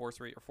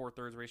 3/4 or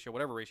 4/3 ratio,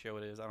 whatever ratio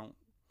it is.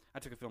 I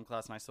took a film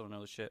class and I still don't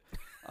know the shit.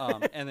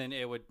 And then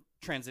it would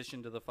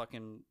transition to the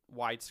fucking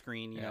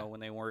widescreen, you know, when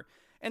they were.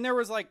 And there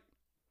was like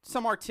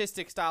some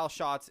artistic style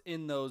shots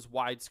in those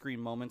widescreen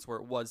moments where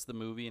it was the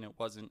movie and it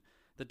wasn't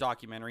the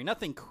documentary.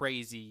 Nothing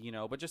crazy,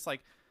 but just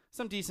like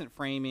some decent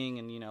framing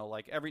and,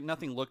 like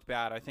nothing looked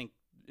bad. I think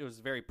it was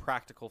a very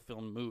practical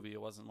film movie. It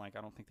wasn't like,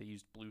 I don't think they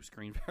used blue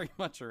screen very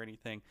much or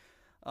anything.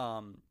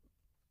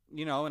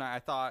 And I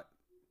thought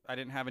I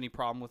didn't have any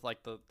problem with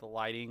like the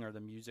lighting or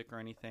the music or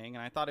anything.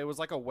 And I thought it was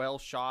like a well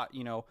shot,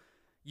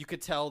 you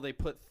could tell they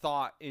put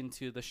thought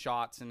into the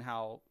shots and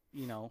how,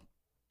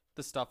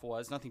 the stuff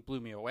was. Nothing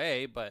blew me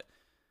away, but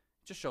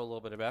just show a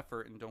little bit of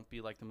effort and don't be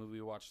like the movie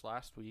we watched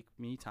last week,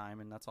 Me Time,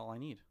 and that's all I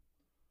need.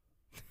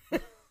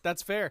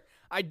 That's fair.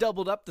 I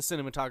doubled up the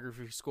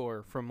cinematography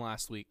score from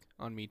last week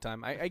on Me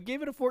Time. I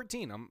gave it a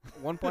 14. I'm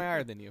 1 point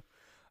higher than you.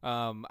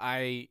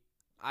 I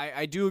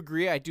do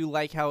agree. I do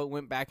like how it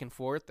went back and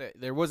forth.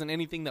 There wasn't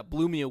anything that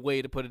blew me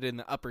away to put it in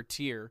the upper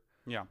tier.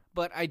 Yeah.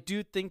 But I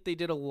do think they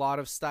did a lot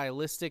of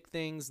stylistic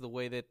things, the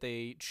way that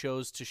they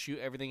chose to shoot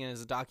everything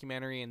as a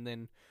documentary, and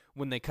then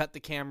when they cut the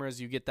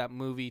cameras, you get that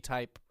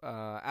movie-type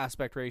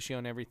aspect ratio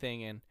and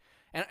everything. And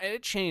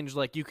it changed.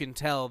 Like, you can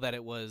tell that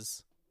it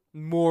was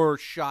more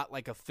shot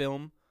like a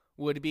film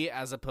would be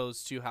as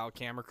opposed to how a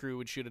camera crew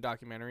would shoot a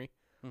documentary.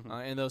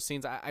 In those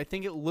scenes, I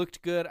think it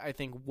looked good. I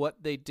think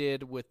what they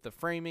did with the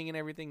framing and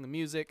everything, the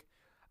music,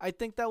 I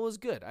think that was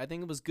good. I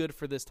think it was good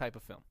for this type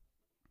of film.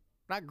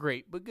 Not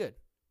great, but good.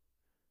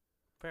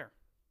 Fair.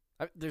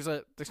 There's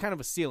kind of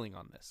a ceiling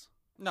on this.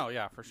 No,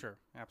 yeah, for sure.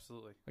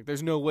 Absolutely. Like,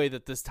 there's no way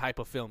that this type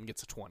of film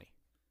gets a 20.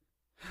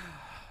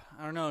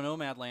 I don't know.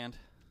 Nomadland.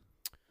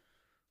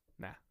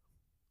 Nah.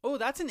 Oh,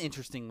 that's an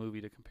interesting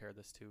movie to compare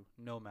this to.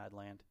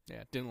 Nomadland.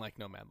 Yeah, didn't like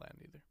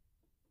Nomadland either.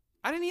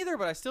 I didn't either,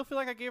 but I still feel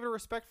like I gave it a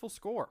respectful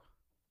score.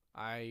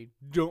 I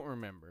don't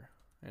remember.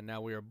 And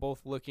now we are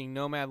both looking.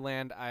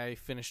 Nomadland, I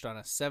finished on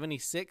a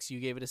 76.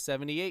 You gave it a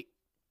 78.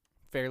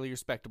 Fairly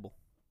respectable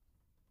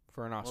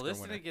for an Oscar winner.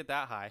 Well, this didn't get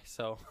that high,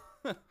 so.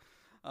 But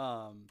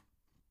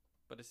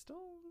it's still,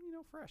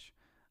 fresh.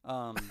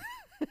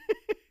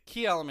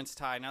 Key elements,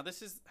 Ty. Now,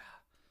 this is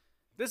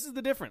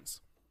the difference.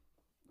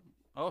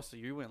 Oh, so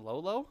you went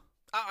low?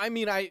 I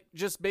mean, I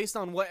just based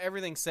on what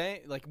everything's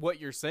saying, like what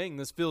you're saying,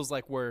 this feels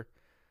like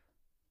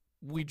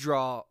we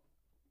draw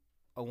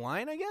a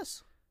line, I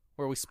guess,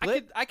 where we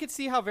split. I could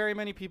see how very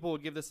many people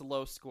would give this a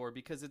low score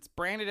because it's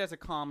branded as a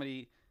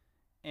comedy,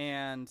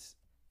 and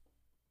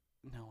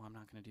no, I'm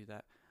not going to do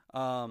that.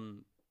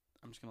 I'm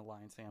just going to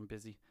lie and say I'm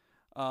busy.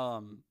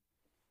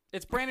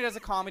 It's branded as a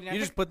comedy. And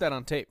just put that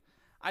on tape.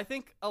 I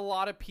think a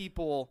lot of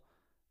people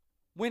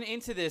went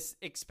into this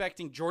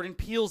expecting Jordan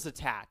Peele's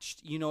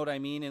attached. You know what I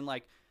mean? And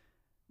like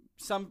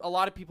a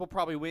lot of people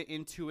probably went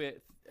into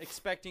it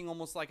expecting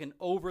almost like an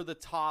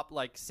over-the-top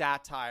like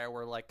satire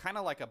where like kind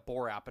of like a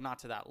Borat, but not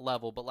to that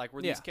level, but like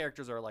where these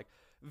characters are like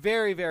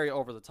very, very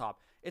over-the-top.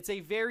 It's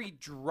a very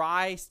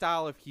dry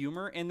style of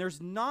humor, and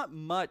there's not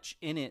much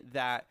in it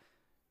that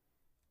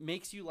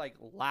makes you like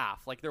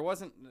laugh. Like there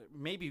wasn't,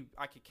 maybe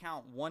I could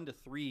count 1 to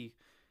 3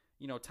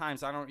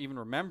 times, I don't even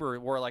remember,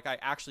 where like I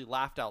actually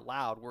laughed out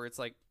loud, where it's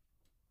like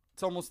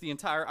it's almost the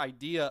entire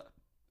idea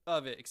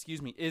of it,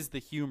 is the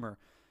humor.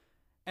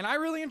 And I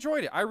really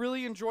enjoyed it. I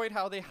really enjoyed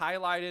how they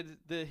highlighted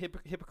the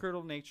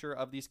hypocritical nature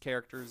of these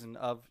characters and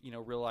of,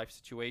 real life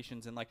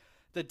situations and like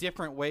the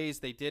different ways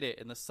they did it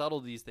and the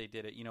subtleties they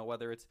did it,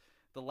 whether it's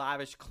the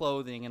lavish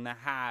clothing and the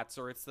hats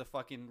or it's the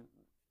fucking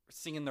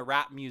singing the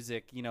rap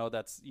music,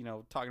 that's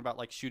talking about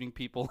like shooting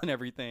people and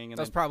everything. And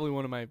That's probably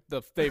one of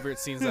the favorite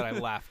scenes that I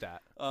laughed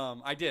at.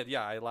 I did,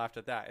 yeah, I laughed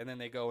at that. And then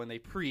they go and they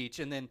preach,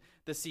 and then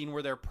the scene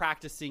where they're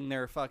practicing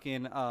their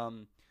fucking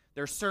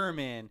their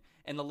sermon,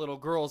 and the little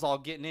girl's all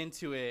getting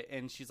into it,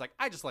 and she's like,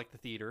 I just like the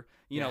theater,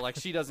 like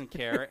she doesn't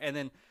care. And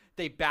then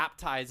they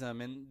baptize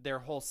them, and their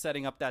whole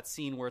setting up that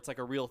scene where it's like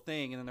a real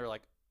thing, and then they're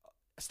like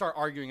start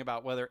arguing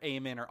about whether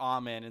amen or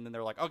amen, and then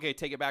they're like, okay,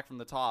 take it back from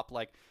the top.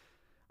 Like,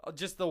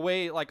 just the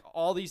way like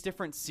all these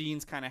different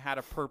scenes kind of had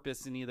a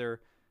purpose in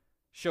either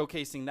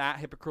showcasing that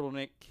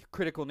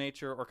hypocritical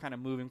nature or kind of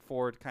moving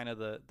forward kind of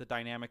the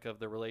dynamic of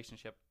the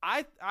relationship.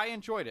 I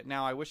enjoyed it.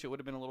 Now I wish it would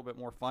have been a little bit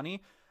more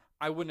funny.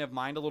 I wouldn't have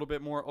minded a little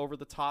bit more over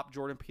the top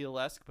Jordan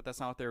Peele-esque, but that's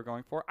not what they were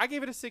going for. I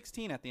gave it a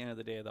 16 at the end of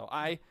the day, though.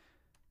 I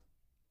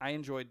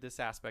enjoyed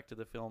this aspect of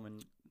the film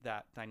and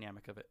that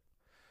dynamic of it.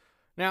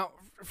 Now,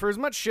 for as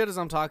much shit as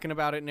I'm talking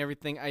about it and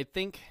everything, I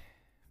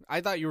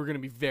thought you were going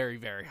to be very,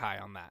 very high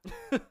on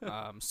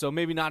that. So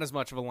maybe not as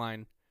much of a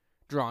line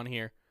drawn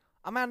here.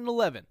 I'm at an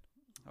 11.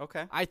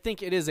 Okay. I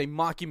think it is a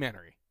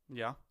mockumentary.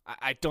 Yeah.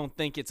 I don't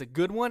think it's a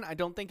good one. I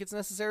don't think it's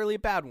necessarily a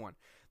bad one.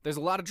 There's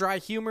a lot of dry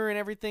humor and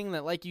everything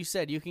that, like you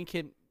said, you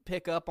can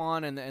pick up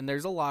on, and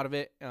there's a lot of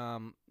it.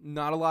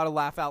 Not a lot of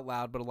laugh out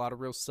loud, but a lot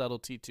of real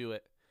subtlety to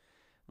it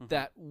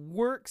that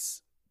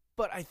works.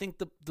 But I think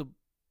the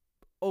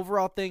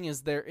overall thing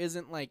is there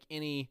isn't like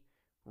any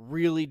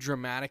really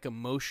dramatic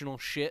emotional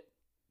shit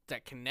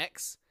that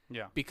connects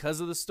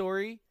because of the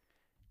story.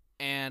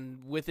 And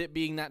with it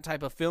being that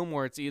type of film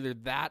where it's either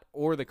that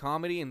or the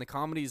comedy, and the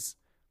comedy's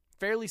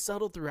fairly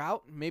subtle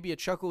throughout, maybe a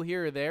chuckle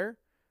here or there,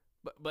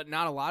 but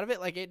not a lot of it.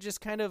 Like, it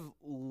just kind of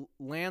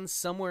lands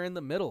somewhere in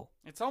the middle.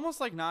 It's almost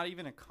like not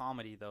even a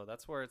comedy, though.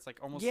 That's where it's like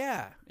almost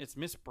it's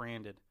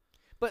misbranded.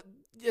 But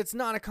it's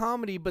not a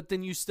comedy, but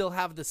then you still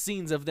have the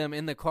scenes of them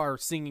in the car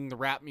singing the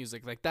rap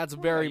music. Like, that's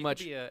very much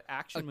could be an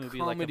action movie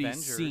comedy like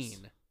Avengers,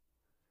 scene.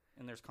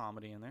 And there's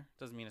comedy in there.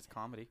 Doesn't mean it's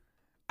comedy.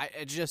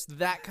 Just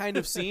that kind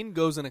of scene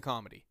goes in a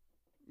comedy.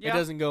 Yeah. It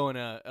doesn't go in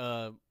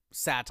a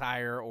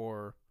satire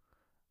or...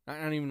 I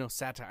don't even know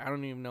satire. I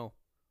don't even know.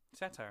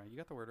 Satire. You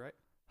got the word right.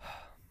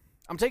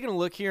 I'm taking a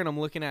look here, and I'm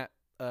looking at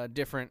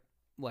different,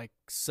 like,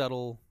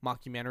 subtle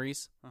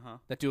mockumentaries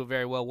that do it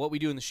very well. What We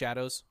Do in the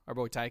Shadows, our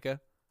boy Taika.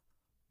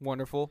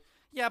 Wonderful.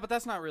 Yeah, but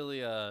that's not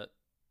really I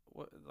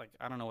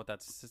don't know what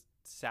that's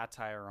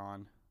satire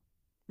on.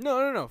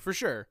 No, for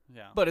sure.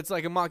 Yeah. But it's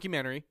like a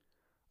mockumentary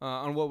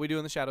on What We Do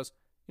in the Shadows.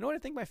 You know what I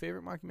think my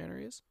favorite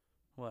mockumentary is?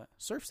 What?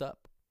 Surf's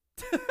Up.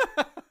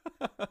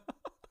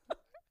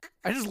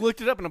 I just looked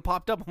it up and it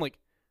popped up. I'm like,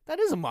 that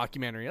is a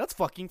mockumentary. That's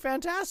fucking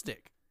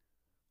fantastic.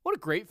 What a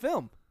great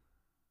film.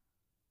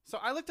 So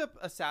I looked up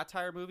a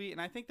satire movie, and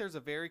I think there's a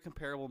very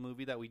comparable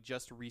movie that we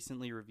just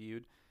recently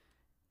reviewed.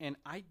 And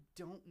I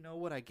don't know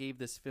what I gave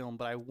this film,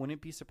 but I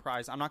wouldn't be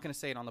surprised. I'm not going to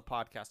say it on the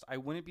podcast. I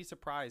wouldn't be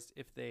surprised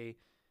if they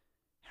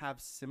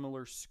have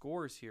similar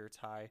scores here,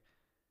 Ty.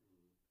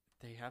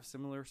 They have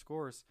similar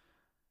scores.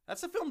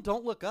 That's the film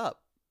Don't Look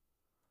Up,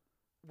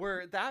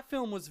 where that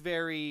film was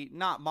very,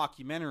 not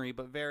mockumentary,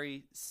 but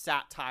very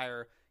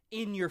satire,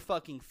 in your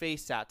fucking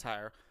face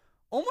satire.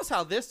 Almost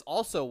how this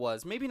also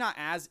was. Maybe not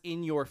as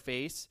in your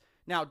face.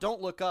 Now,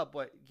 Don't Look Up,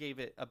 what gave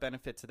it a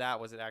benefit to that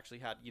was it actually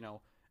had,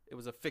 it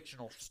was a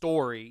fictional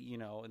story,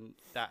 and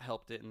that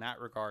helped it in that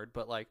regard.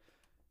 But, like,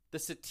 the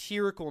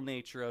satirical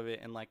nature of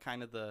it and, like,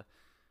 kind of the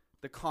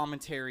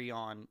commentary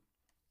on,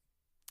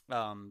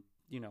 that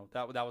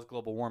was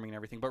global warming and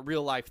everything. But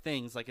real life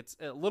things, like, it's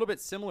a little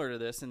bit similar to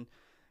this. And,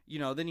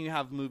 then you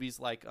have movies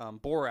like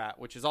Borat,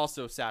 which is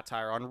also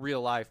satire on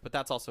real life, but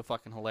that's also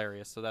fucking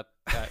hilarious. So that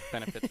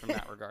benefits from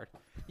that regard.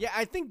 Yeah,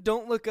 I think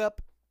Don't Look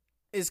Up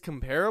is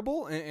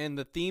comparable in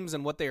the themes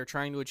and what they are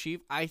trying to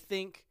achieve. I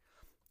think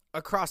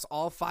across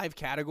all 5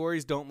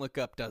 categories, Don't Look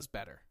Up does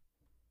better.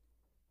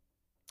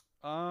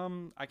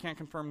 I can't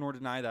confirm nor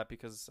deny that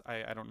because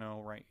I don't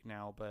know right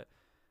now, but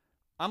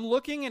I'm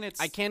looking and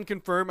I can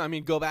confirm. I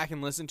mean, go back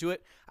and listen to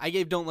it. I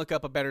gave Don't Look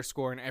Up a better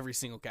score in every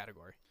single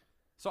category.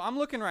 So I'm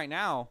looking right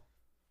now.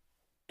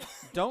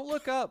 Don't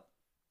Look Up.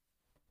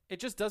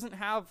 It just doesn't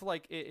have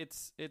like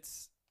it's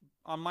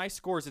on my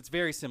scores. It's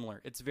very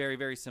similar. It's very,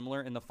 very similar,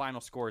 and the final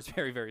score is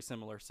very, very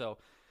similar. So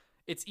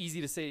it's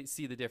easy to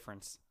see the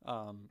difference,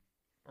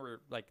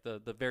 or like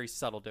the very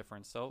subtle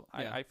difference. So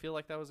yeah. I feel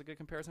like that was a good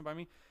comparison by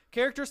me.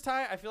 Characters,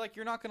 Ty. I feel like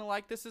you're not gonna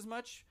like this as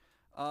much.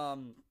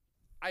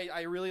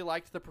 I really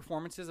liked the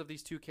performances of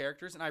these 2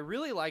 characters, and I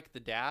really liked the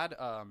dad.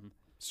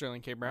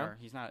 Sterling K. Brown?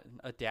 He's not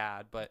a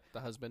dad, but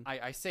the husband.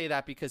 I say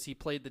that because he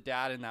played the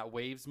dad in that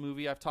Waves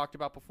movie I've talked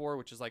about before,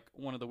 which is like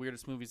one of the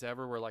weirdest movies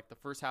ever, where like the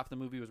first half of the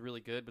movie was really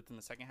good, but then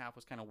the second half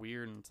was kind of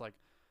weird, and it's like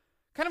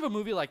kind of a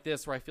movie like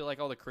this where I feel like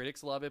all the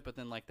critics love it, but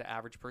then like the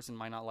average person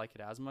might not like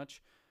it as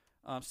much.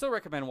 Still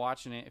recommend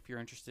watching it if you're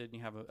interested and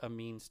you have a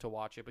means to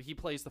watch it, but he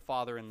plays the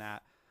father in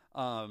that.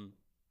 And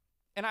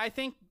I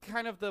think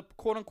kind of the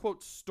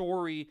quote-unquote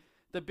story,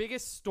 the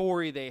biggest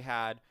story they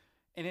had,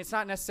 and it's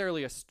not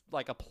necessarily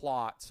a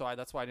plot, so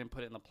that's why I didn't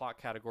put it in the plot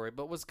category,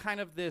 but was kind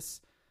of this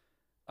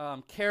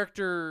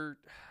character,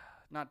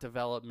 not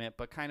development,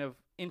 but kind of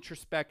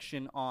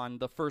introspection on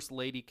the First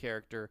Lady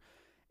character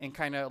and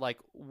kind of like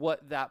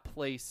what that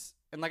place,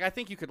 and like I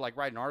think you could like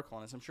write an article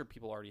on this. I'm sure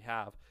people already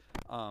have.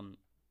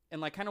 And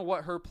like kind of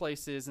what her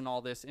place is and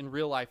all this in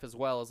real life as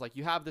well, is like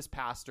you have this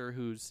pastor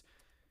who's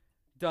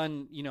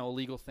done,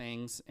 illegal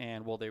things,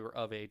 and well, they were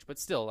of age, but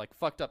still like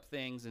fucked up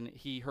things, and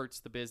he hurts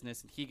the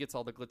business and he gets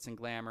all the glitz and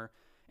glamour,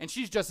 and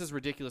she's just as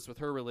ridiculous with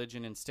her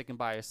religion and sticking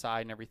by his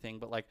side and everything.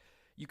 But like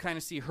you kind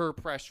of see her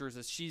pressures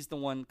as she's the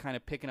one kind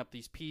of picking up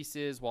these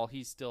pieces while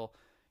he's still,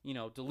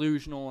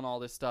 delusional and all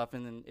this stuff.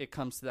 And then it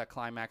comes to that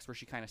climax where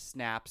she kind of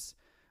snaps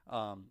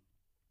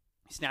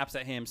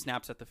at him,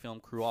 snaps at the film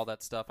crew, all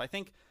that stuff. I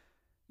think,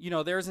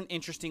 there's an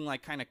interesting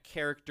like kind of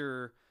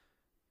character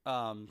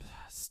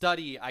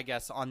study, I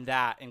guess, on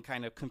that, and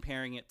kind of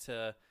comparing it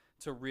to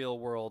real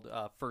world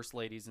first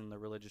ladies in the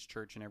religious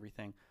church and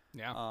everything.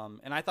 Yeah.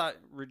 And I thought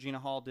Regina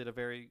Hall had a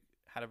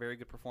very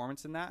good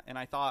performance in that, and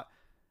I thought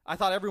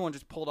everyone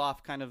just pulled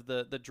off kind of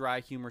the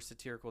dry humor,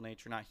 satirical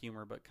nature, not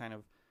humor, but kind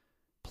of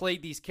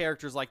played these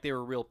characters like they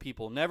were real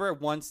people. Never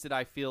once did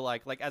I feel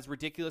like as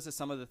ridiculous as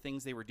some of the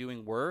things they were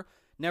doing were,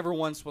 never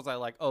once was I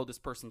like, oh, this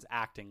person's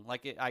acting.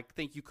 I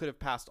think you could have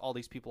passed all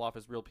these people off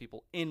as real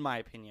people, in my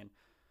opinion.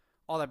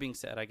 All that being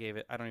said, I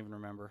don't even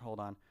remember.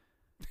 Hold on.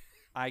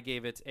 I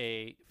gave it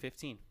a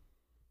 15.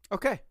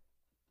 Okay.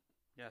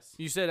 Yes.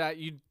 You said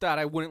you thought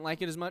I wouldn't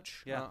like it as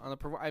much. Yeah.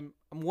 I'm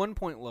 1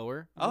 point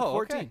lower. Oh,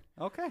 14.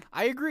 Okay.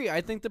 I agree.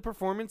 I think the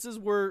performances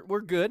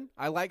were good.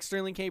 I like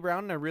Sterling K.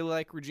 Brown, and I really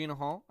like Regina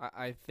Hall.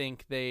 I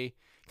think they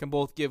can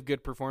both give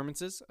good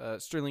performances.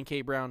 Sterling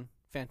K. Brown,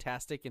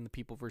 fantastic in The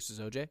People vs.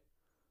 OJ.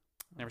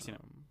 Never seen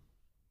it.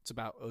 It's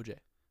about OJ.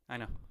 I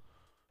know.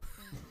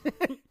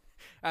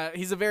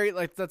 He's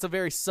that's a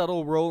very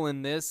subtle role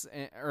in this,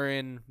 or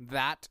in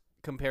that,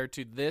 compared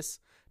to this,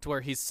 to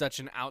where he's such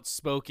an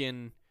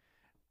outspoken,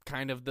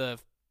 kind of the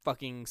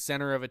fucking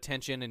center of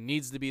attention, and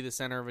needs to be the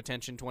center of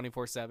attention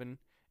 24/7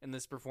 in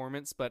this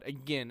performance. But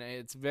again,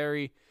 it's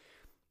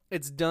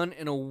done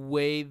in a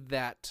way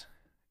that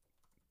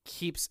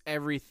keeps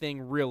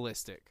everything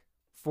realistic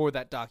for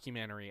that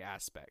documentary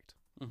aspect.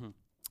 Mm-hmm.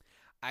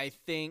 I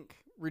think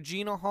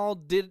Regina Hall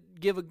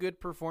did give a good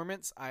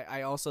performance.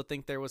 I also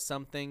think there was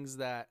some things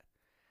that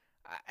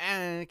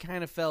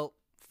kind of felt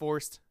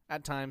forced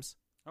at times.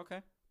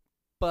 Okay.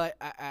 But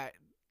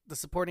the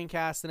supporting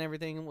cast and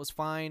everything was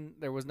fine.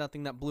 There was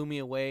nothing that blew me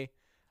away.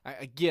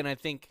 I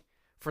think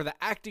for the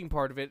acting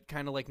part of it,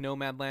 kind of like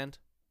Nomadland,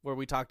 where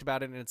we talked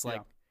about it, and it's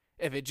like,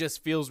 if it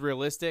just feels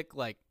realistic,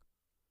 like...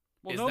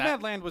 Well,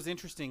 Nomadland was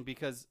interesting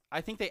because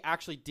I think they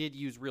actually did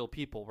use real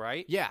people,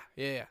 right? Yeah.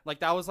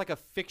 Like, that was like a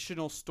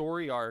fictional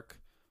story arc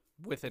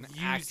with an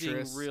using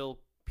actress. real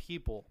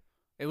people.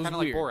 It was kind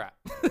of weird. like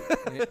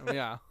Borat.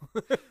 Yeah.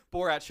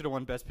 Borat should have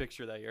won Best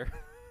Picture that year.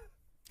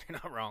 You're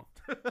not wrong.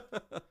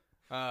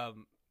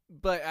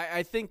 But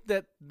I think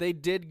that they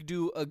did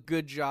do a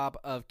good job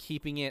of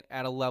keeping it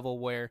at a level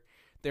where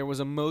there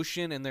was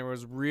emotion and there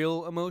was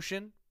real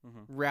emotion,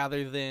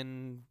 rather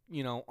than,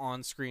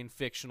 on-screen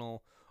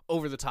fictional,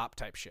 over-the-top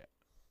type shit.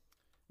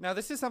 Now,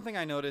 this is something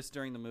I noticed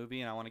during the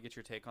movie, and I want to get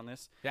your take on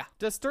this. Yeah.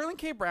 Does Sterling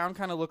K. Brown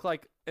kind of look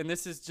like, and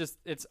this is just,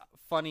 it's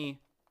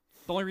funny,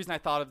 the only reason I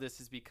thought of this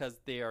is because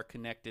they are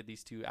connected,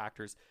 these two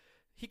actors.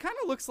 He kind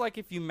of looks like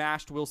if you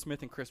mashed Will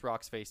Smith and Chris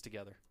Rock's face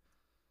together.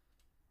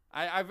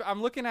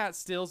 I'm looking at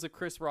stills of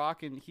Chris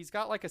Rock, and he's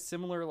got like a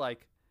similar,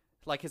 like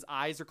his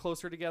eyes are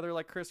closer together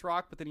like Chris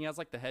Rock, but then he has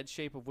like the head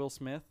shape of Will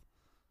Smith.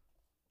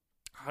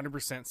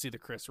 100% see the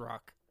Chris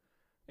Rock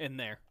in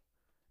there.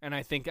 And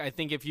I think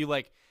if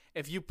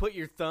you put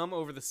your thumb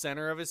over the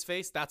center of his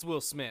face, that's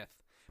Will Smith.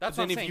 That's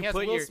what I'm saying. He has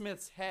Will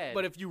Smith's head.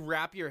 But if you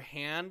wrap your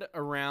hand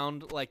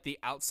around like the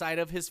outside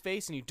of his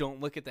face and you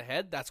don't look at the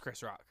head, that's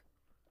Chris Rock.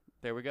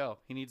 There we go.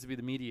 He needs to be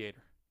the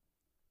mediator.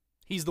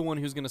 He's the one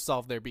who's going to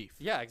solve their beef.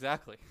 Yeah,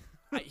 exactly.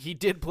 He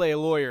did play a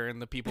lawyer in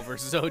The People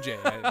vs. OJ.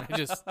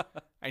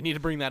 I need to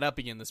bring that up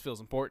again. This feels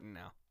important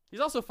now. He's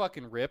also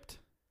fucking ripped.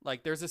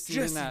 Like, there's a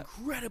scene in that...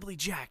 incredibly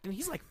jacked, and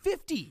he's like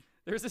 50.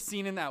 There's a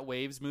scene in that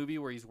Waves movie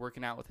where he's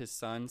working out with his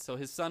son. So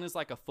his son is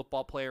like a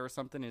football player or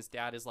something. His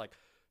dad is like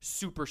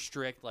super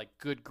strict, like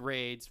good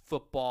grades,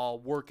 football,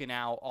 working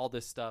out, all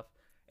this stuff.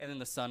 And then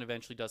the son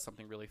eventually does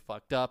something really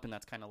fucked up, and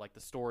that's kind of like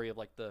the story of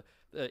like the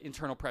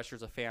internal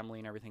pressures of family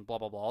and everything, blah,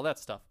 blah, blah, all that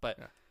stuff. But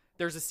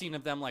there's a scene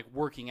of them like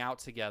working out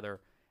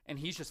together, and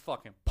he's just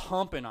fucking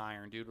pumping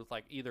iron, dude, with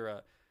like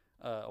either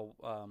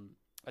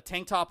a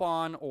tank top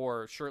on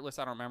or shirtless,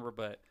 I don't remember,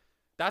 but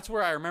that's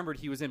where I remembered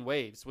he was in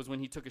Waves, was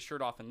when he took his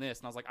shirt off in this,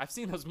 and I was like, I've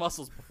seen those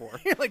muscles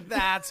before. You're like,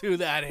 that's who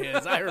that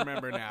is. I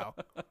remember now.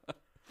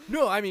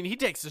 No, I mean, he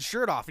takes his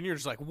shirt off, and you're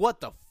just like,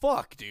 what the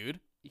fuck, dude?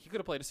 He could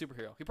have played a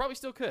superhero. He probably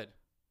still could.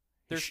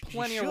 There's He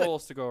plenty of should.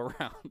 roles to go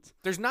around.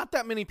 There's not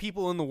that many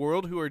people in the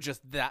world who are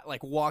just that,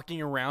 like,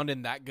 walking around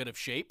in that good of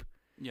shape.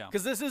 Yeah.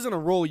 Because this isn't a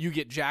role you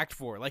get jacked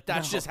for. Like,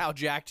 that's No. just how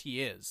jacked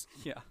he is.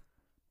 Yeah.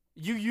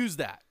 You use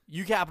that.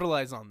 You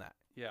capitalize on that.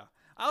 Yeah.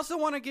 I also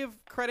want to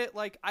give credit,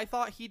 like, I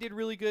thought he did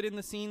really good in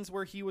the scenes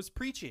where he was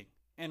preaching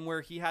and where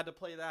he had to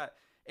play that.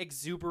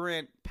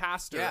 exuberant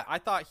pastor. Yeah. I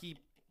thought he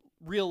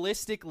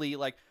realistically,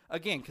 like,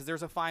 again, because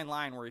there's a fine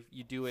line where if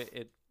you do it,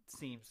 it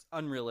seems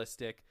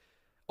unrealistic,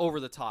 over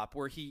the top,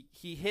 where he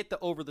hit the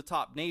over the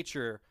top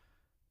nature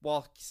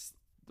while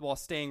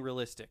staying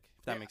realistic,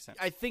 if that makes sense.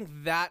 I think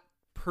that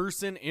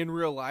person in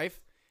real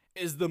life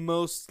is the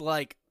most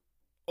like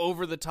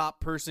over the top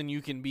person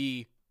you can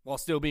be while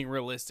still being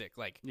realistic.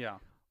 Like, yeah.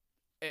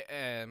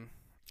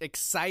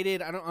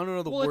 Excited. I don't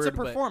know the well, word. It's a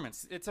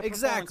performance. It's a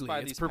exactly. performance by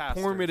It's these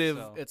performative.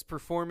 pastors, so. It's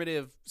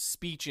performative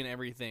speech and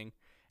everything,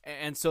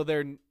 and so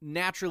there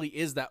naturally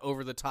is that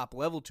over the top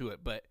level to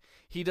it. But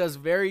he does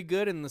very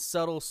good in the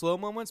subtle, slow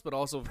moments, but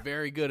also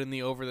very good in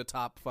the over the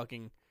top,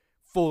 fucking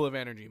full of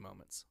energy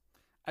moments.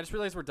 I just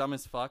realized we're dumb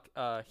as fuck.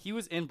 He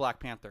was in Black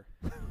Panther.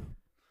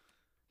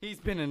 He's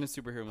been in a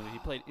superhero movie. He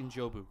played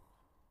Njobu,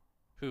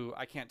 who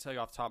I can't tell you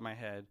off the top of my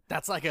head.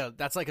 That's like a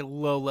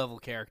low level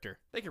character.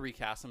 They could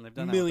recast him. They've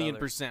done that with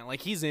others. %.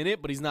 Like, he's in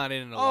it, but he's not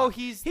in it a Oh, lot.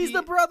 he's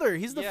the brother.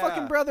 He's the Yeah.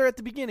 fucking brother at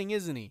the beginning,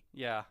 isn't he?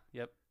 Yeah.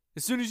 Yep.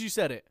 As soon as you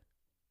said it.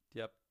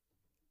 Yep.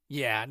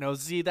 Yeah, no,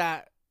 see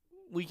that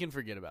we can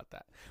forget about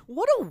that.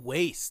 What a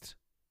waste.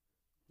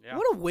 Yeah.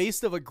 What a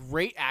waste of a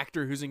great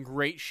actor who's in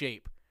great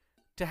shape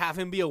to have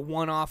him be a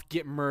one-off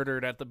get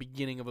murdered at the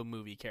beginning of a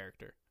movie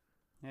character.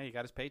 Yeah, he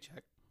got his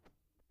paycheck.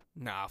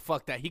 Nah,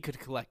 fuck that. He could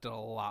have collected a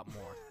lot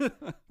more.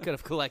 Could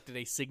have collected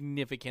a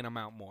significant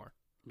amount more.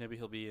 Maybe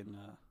he'll be in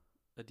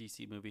a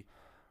DC movie.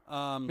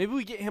 Maybe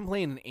we get him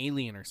playing an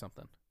alien or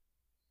something.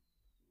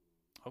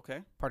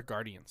 Okay. Part of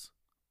Guardians.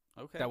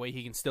 Okay. That way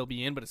he can still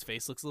be in, but his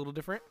face looks a little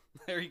different.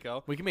 There you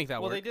go. We can make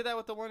that Well, work. they did that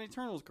with the one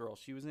Eternals girl.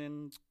 She was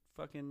in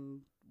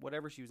fucking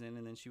whatever she was in,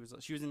 and then she was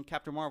in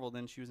Captain Marvel.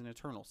 Then she was in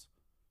Eternals.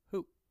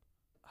 Who?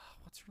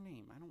 What's her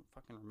name? I don't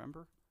fucking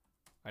remember.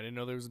 I didn't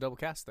know there was a double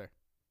cast there.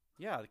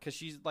 Yeah, because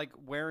she's like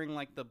wearing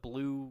like the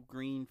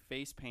blue-green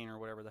face paint or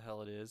whatever the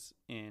hell it is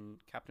in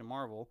Captain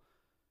Marvel.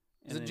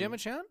 Is it Gemma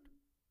Chan?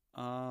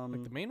 Um,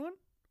 Like the main one?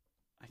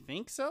 I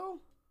think so.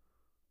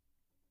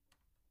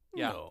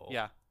 Yeah, No.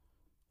 yeah.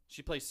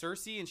 She plays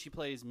Cersei and she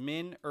plays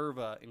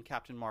Min-Erva in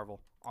Captain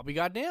Marvel. I'll be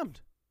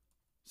goddamned.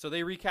 So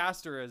they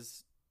recast her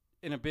as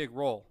in a big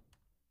role.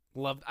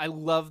 I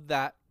love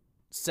that.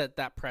 Set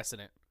that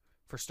precedent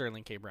for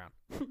Sterling K. Brown.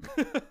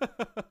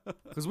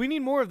 Because we need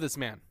more of this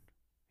man.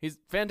 He's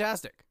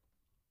fantastic.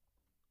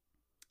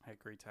 I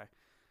agree, Ty.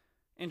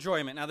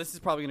 Enjoyment. Now, this is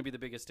probably going to be the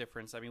biggest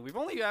difference. I mean, we've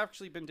only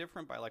actually been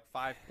different by like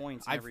 5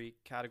 points in every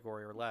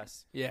category or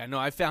less. Yeah, no,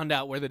 I found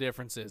out where the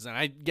difference is. And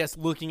I guess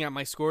looking at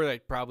my score,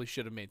 that probably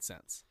should have made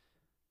sense.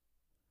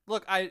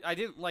 Look, I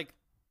didn't like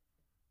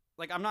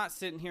I'm not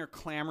sitting here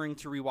clamoring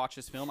to rewatch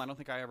this film. I don't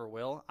think I ever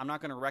will. I'm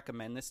not going to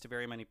recommend this to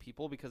very many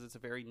people because it's a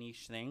very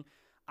niche thing.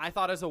 I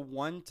thought as a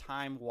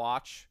one-time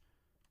watch,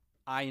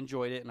 I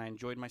enjoyed it and I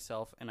enjoyed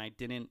myself and I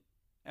didn't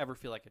ever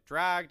feel like it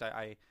dragged.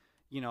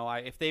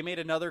 If they made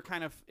another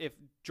if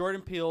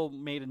Jordan Peele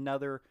made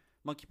another,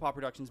 Monkey Paw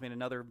Productions made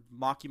another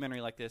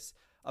mockumentary like this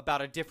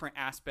about a different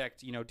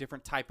aspect,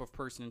 different type of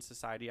person in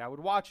society, I would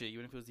watch it,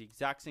 even if it was the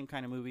exact same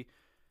kind of movie.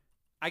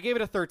 I gave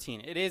it a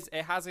 13. It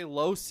has a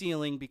low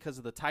ceiling because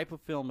of the type of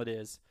film it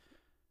is,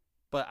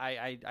 but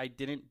I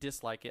didn't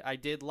dislike it. I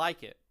did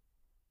like it,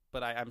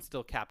 but I'm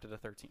still capped at a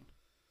 13.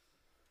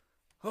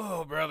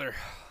 Oh, brother.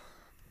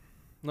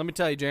 Let me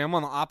tell you, Jay, I'm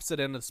on the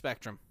opposite end of the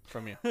spectrum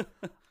from you.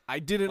 I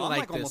didn't I'm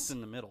like this. almost in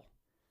the middle.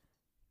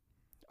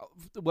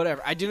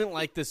 Whatever. I didn't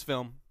like this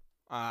film.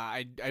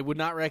 I would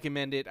not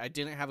recommend it. I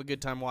didn't have a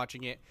good time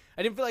watching it.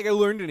 I didn't feel like I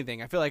learned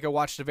anything. I feel like I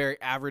watched a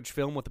very average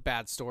film with a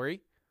bad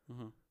story.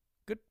 Mm-hmm.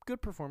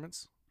 Good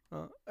performance.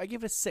 I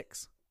give it a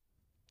 6.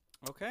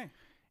 Okay.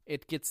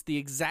 It gets the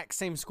exact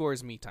same score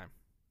as Me Time.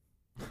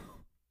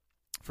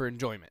 For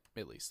enjoyment,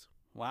 at least.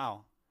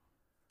 Wow.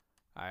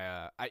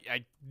 I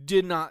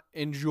did not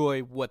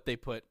enjoy what they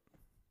put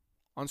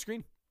on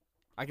screen.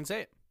 I can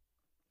say it.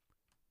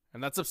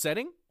 And that's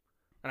upsetting.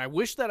 And I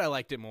wish that I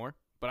liked it more,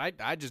 but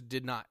I just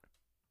did not.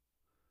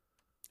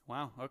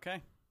 Wow.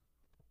 Okay.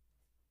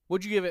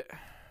 What'd you give it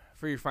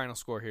for your final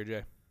score here,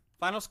 Jay?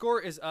 Final score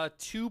is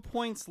 2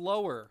 points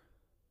lower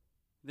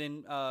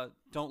than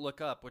Don't Look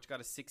Up, which got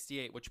a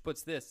 68, which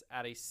puts this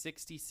at a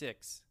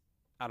 66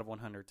 out of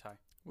 100, Ty.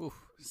 Oof,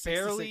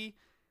 Barely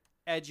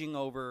edging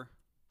over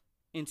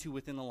into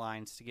within the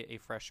lines to get a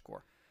fresh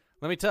score.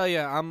 Let me tell you,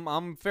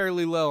 I'm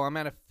fairly low. I'm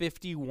at a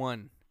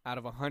 51 out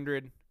of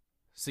 100,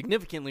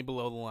 significantly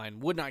below the line.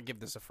 Would not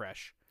give this a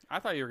fresh. I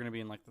thought you were going to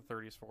be in like the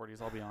 30s,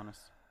 40s, I'll be honest.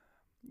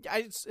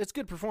 It's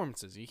good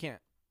performances. You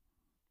can't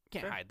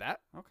Sure. hide that.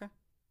 Okay.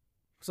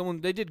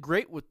 They did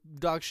great with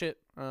dog shit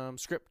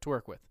script to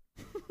work with.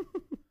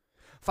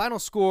 Final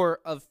score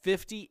of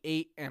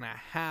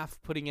 58.5,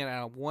 putting it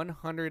at a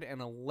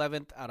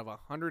 111th out of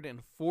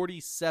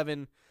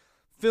 147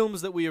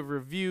 films that we have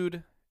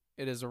reviewed.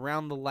 It is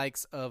around the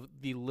likes of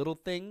The Little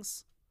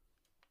Things.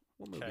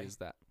 What movie is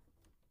that?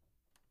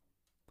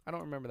 I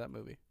don't remember that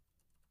movie.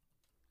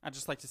 I'd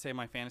just like to say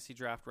my fantasy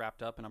draft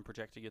wrapped up, and I'm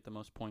projected to get the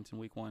most points in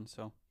week 1,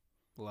 so.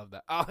 Love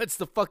that. Oh, it's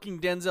the fucking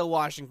Denzel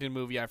Washington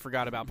movie I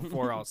forgot about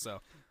before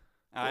also.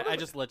 I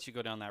just let you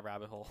go down that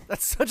rabbit hole.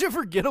 That's such a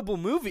forgettable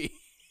movie.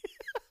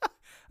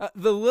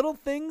 The Little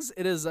Things,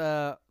 it is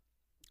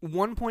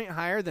 1 point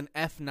higher than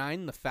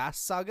F9, The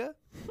Fast Saga.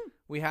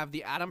 We have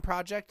The Atom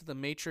Project, The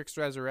Matrix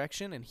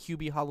Resurrection, and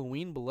Hubie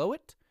Halloween below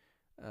it.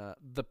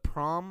 The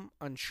Prom,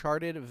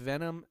 Uncharted,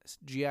 Venom,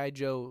 G.I.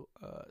 Joe,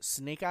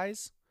 Snake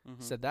Eyes.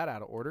 Said that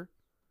out of order.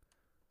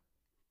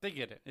 They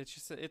get it. It's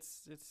just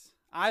it's.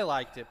 I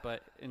liked it,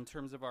 but in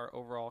terms of our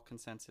overall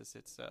consensus,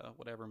 it's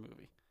whatever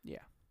movie.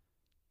 Yeah.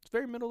 It's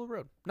very middle of the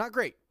road. Not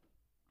great.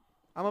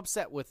 I'm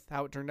upset with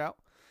how it turned out.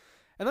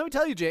 And let me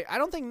tell you, Jay, I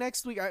don't think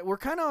next week, we're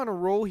kind of on a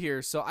roll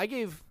here. So I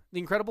gave The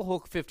Incredible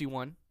Hulk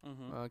 51.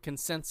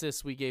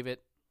 Consensus, we gave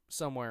it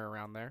somewhere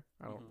around there.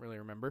 I don't really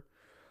remember.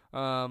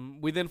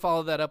 We then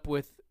followed that up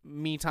with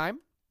Me Time.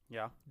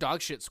 Yeah.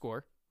 Dog shit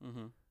score.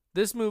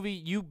 This movie,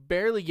 you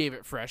barely gave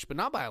it fresh, but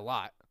not by a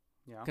lot.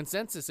 Yeah.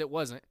 Consensus, it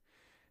wasn't.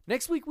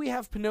 Next week, we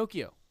have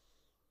Pinocchio.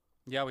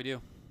 Yeah, we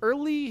do.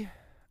 Early.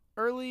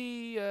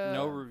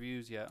 No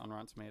reviews yet on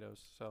Rotten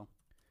Tomatoes, so.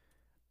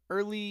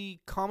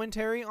 Early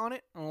commentary on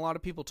it, and a lot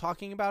of people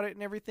talking about it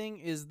and everything,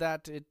 is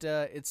that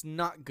it's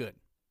not good.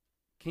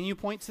 Can you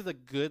point to the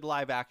good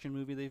live action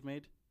movie they've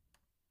made?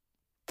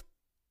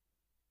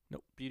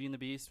 Nope. Beauty and the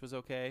Beast was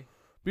okay.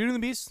 Beauty and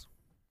the Beast,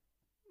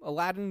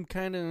 Aladdin,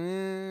 kind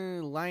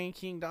of Lion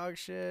King, dog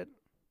shit.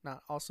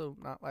 Not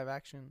live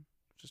action,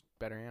 just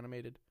better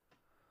animated.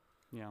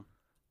 Yeah.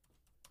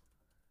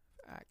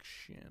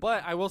 Action.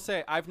 But I will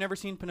say, I've never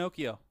seen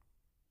Pinocchio.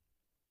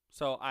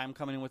 So I'm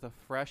coming in with a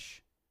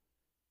fresh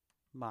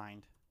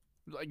mind.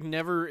 Like,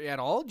 never at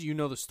all? Do you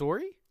know the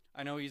story?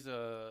 I know he's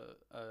a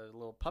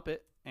little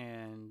puppet,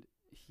 and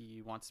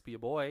he wants to be a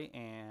boy,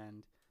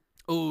 and...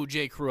 Oh,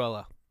 Jay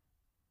Cruella.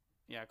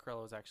 Yeah,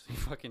 Cruella's actually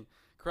fucking...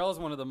 Cruella's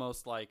one of the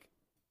most, like...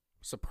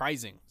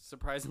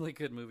 surprisingly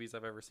good movies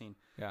I've ever seen.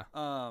 Yeah.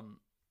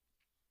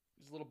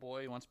 He's a little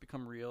boy. He wants to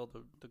become real.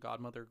 The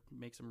godmother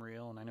makes him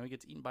real, and I know he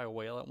gets eaten by a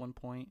whale at one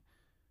point.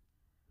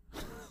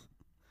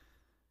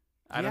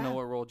 I don't know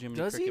what role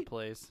Jiminy Cricket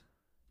plays.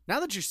 Now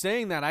that you're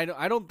saying that,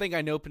 I don't think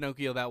I know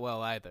Pinocchio that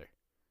well either.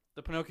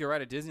 The Pinocchio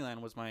ride at Disneyland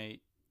was my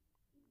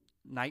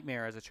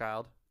nightmare as a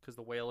child because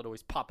the whale would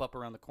always pop up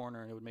around the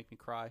corner, and it would make me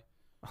cry.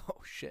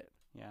 Oh, shit.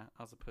 Yeah,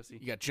 I was a pussy.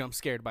 You got jump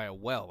scared by a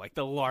whale, like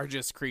the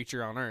largest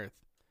creature on Earth.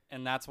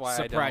 And that's why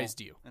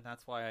surprised you. And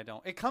that's why I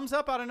don't. It comes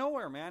up out of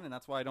nowhere, man, and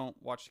that's why I don't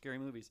watch scary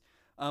movies.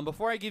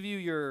 Before I give you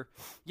your...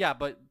 Yeah,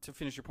 but to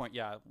finish your point,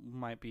 yeah,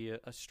 might be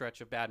a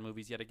stretch of bad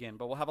movies yet again.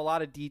 But we'll have a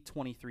lot of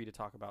D23 to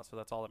talk about, so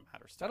that's all that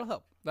matters. That'll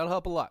help. That'll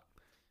help a lot.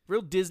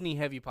 Real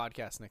Disney-heavy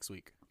podcast next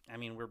week. I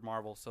mean, we're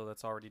Marvel, so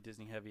that's already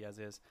Disney-heavy as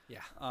is.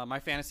 Yeah. My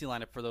fantasy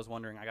lineup, for those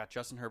wondering, I got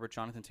Justin Herbert,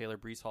 Jonathan Taylor,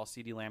 Breece Hall,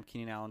 CeeDee Lamb,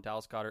 Keenan Allen,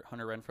 Dallas Goedert,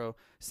 Hunter Renfrow,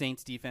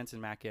 Saints defense,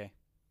 and Matt Gay.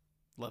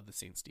 Love the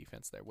Saints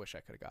defense there. Wish I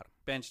could have got him.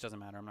 Bench doesn't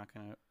matter. I'm not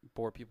going to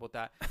bore people with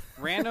that.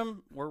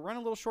 Random, we're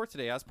running a little short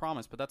today, as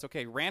promised, but that's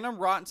okay. Random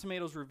Rotten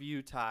Tomatoes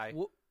review, Ty.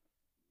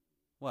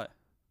 What?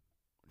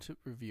 To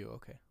review,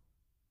 okay.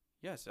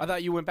 Yes. I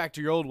thought you went back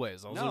to your old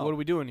ways. I was like, what are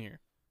we doing here?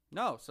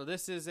 No, so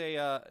this is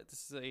a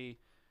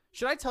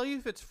should I tell you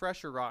if it's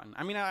fresh or rotten?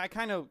 I mean, I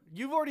kind of...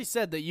 You've already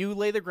said that you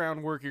lay the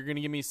groundwork. You're going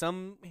to give me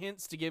some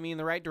hints to get me in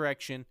the right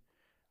direction.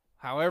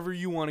 However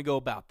you want to go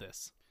about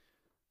this.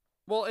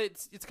 Well,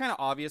 it's kind of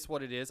obvious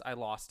what it is. I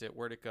lost it.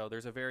 Where'd it go?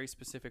 There's a very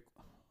specific...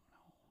 Oh,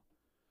 no.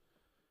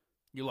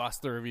 You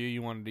lost the review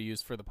you wanted to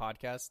use for the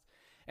podcast,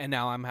 and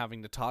now I'm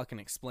having to talk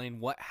and explain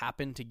what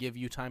happened to give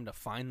you time to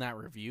find that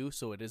review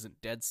so it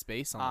isn't dead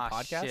space on the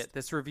podcast? Shit.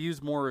 This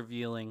review's more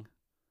revealing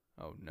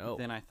no.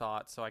 than I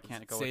thought, so I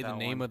can't go say with that the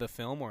name one. of the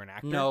film or an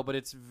actor? No, but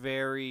it's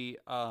very...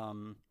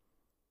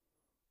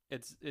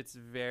 It's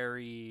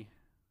very...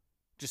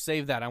 Just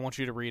save that. I want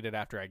you to read it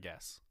after I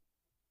guess.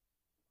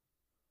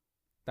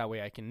 That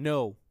way I can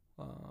know,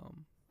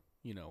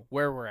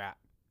 where we're at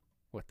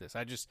with this.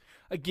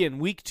 Again,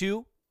 week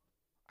 2,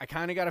 I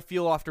kind of got a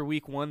feel after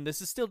week 1.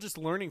 This is still just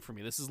learning for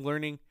me. This is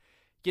learning,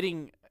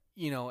 getting,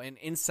 an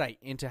insight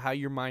into how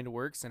your mind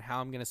works and how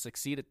I'm going to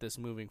succeed at this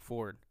moving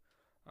forward.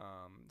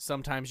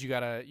 Sometimes you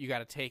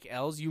gotta take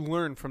L's. You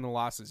learn from the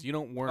losses. You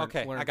don't learn.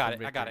 Okay, learn I got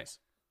from it. victories.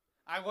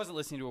 I wasn't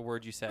listening to a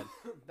word you said.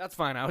 That's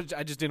fine.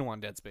 I just didn't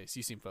want dead space.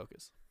 You seem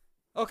focused.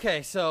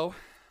 Okay, so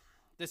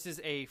this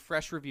is a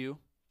fresh review.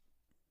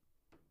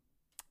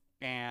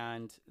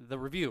 And the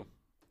review.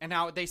 And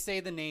now they say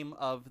the name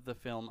of the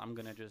film. I'm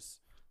going to just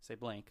say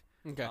blank.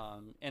 Okay.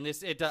 And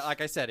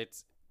like I said,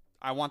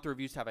 I want the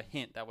reviews to have a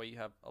hint. That way you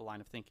have a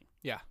line of thinking.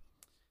 Yeah.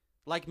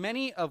 Like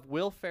many of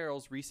Will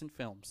Ferrell's recent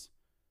films,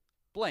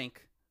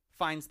 blank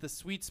finds the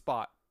sweet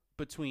spot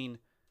between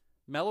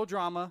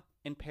melodrama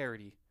and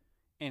parody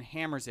and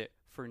hammers it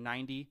for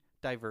 90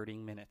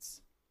 diverting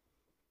minutes.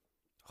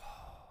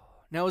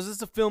 Now, is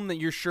this a film that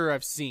you're sure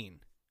I've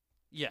seen?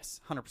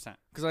 Yes, 100%.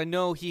 Because I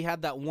know he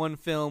had that one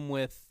film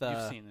with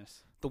You've seen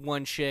this. The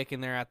one chick,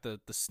 and they're at the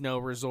snow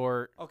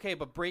resort. Okay,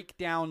 but break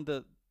down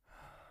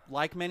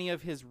like many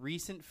of his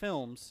recent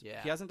films.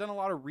 Yeah. He hasn't done a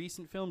lot of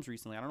recent films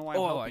recently. I don't know why I'm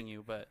helping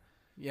you, but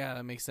yeah,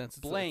 that makes sense.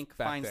 blank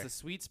finds the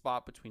sweet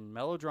spot between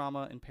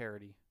melodrama and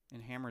parody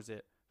and hammers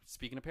it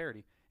speaking of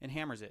parody, and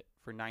hammers it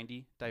for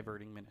 90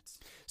 diverting minutes.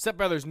 Step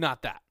Brothers,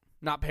 not that.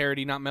 Not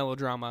parody, not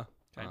melodrama.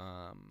 Okay.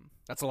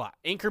 That's a lot.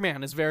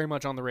 Anchorman is very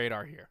much on the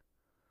radar here.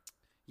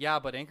 Yeah,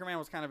 but Anchorman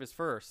was kind of his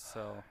first,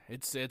 so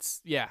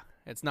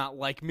It's not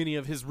like many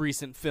of his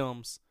recent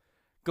films.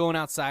 Going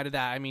outside of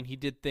that, I mean, he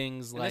did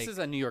things and like... this is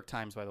a New York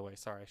Times, by the way.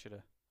 Sorry, I should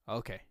have.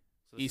 Okay.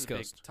 So this East is a big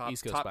Coast. top,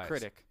 East Coast top bias.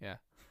 critic. Yeah.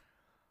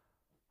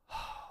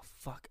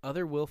 Fuck.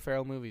 Other Will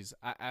Ferrell movies.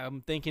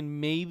 I'm thinking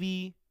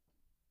maybe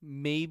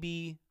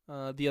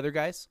The Other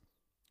Guys.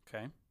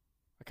 Okay.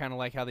 I kind of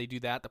like how they do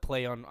that. The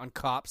play on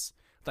cops.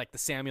 Like the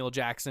Samuel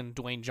Jackson,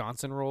 Dwayne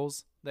Johnson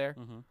roles there.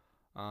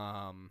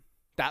 Mm-hmm.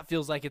 That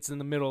feels like it's in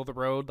the middle of the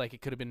road. Like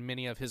it could have been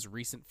many of his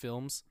recent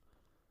films.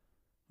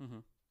 Mm-hmm.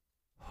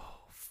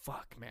 Oh,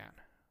 fuck, man.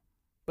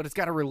 But it's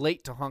got to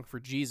relate to Honk for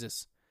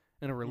Jesus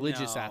in a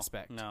religious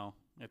aspect. No,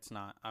 it's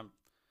not.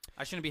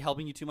 I shouldn't be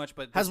helping you too much,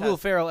 but Has Will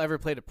Ferrell ever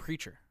played a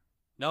preacher?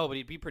 No, but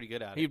he'd be pretty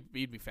good at it.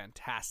 He'd be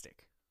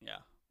fantastic. Yeah.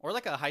 Or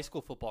like a high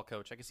school football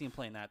coach. I can see him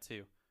playing that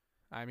too.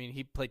 I mean,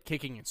 he played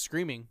kicking and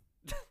screaming.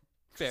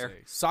 Fair.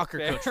 Just a soccer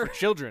Fair. coach for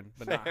children,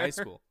 but not Fair. high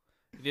school.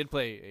 He did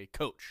play a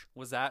coach.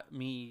 Was that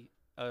me,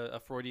 a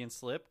Freudian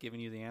slip, giving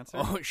you the answer?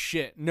 Oh,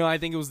 shit. No, I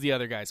think it was The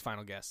Other Guy's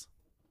final guess.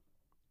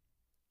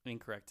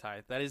 Incorrect,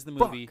 Ty. That is the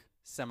movie Fuck.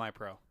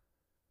 Semi-Pro.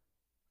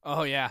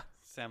 Oh, yeah.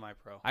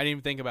 Semi-Pro. I didn't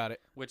even think about it.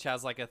 Which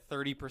has like a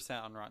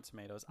 30% on Rotten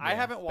Tomatoes. Yeah, I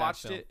haven't bad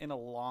watched film. it in a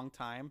long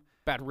time.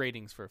 Bad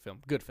ratings for a film.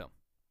 Good film.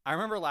 I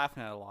remember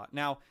laughing at it a lot.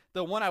 Now,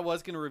 the one I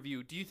was going to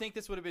review, do you think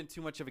this would have been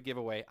too much of a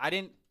giveaway? I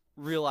didn't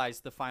realize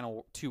the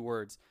final two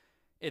words.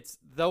 It's,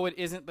 though it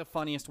isn't the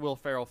funniest Will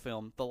Ferrell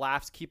film, the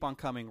laughs keep on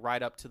coming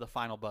right up to the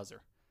final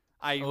buzzer.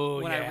 I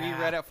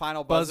reread it,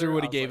 final buzzer,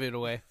 would have gave it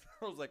away.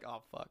 I was like,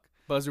 oh, fuck.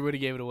 Buzzer would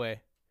have gave it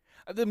away.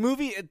 The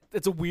movie,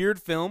 it's a weird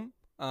film.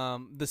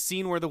 The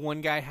scene where the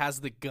one guy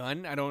has the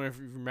gun, I don't know if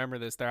you remember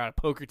this, they're at a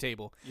poker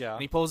table. Yeah.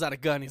 And he pulls out a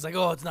gun. He's like,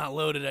 oh, it's not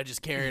loaded. I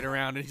just carry it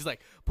around. And he's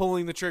like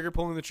pulling the trigger.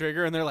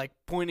 And they're like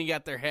pointing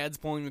at their heads,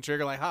 pulling the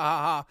trigger like, ha,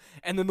 ha, ha.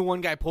 And then the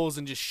one guy pulls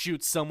and just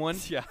shoots someone.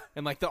 Yeah.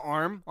 And like the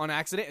arm on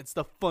accident. It's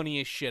the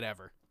funniest shit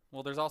ever.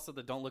 Well, there's also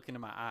the Don't Look Into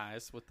My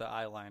Eyes with the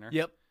eyeliner.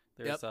 Yep.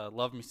 There's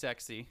Love Me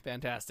Sexy.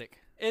 Fantastic.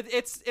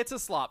 It's a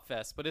slop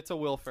fest, but it's a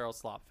Will Ferrell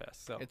slop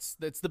fest. So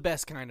It's the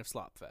best kind of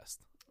slop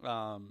fest.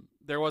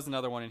 there was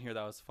another one in here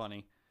that was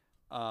funny.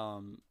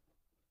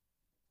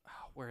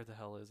 Where the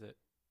hell is it?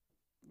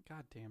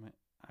 God damn it.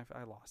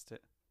 I lost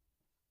it.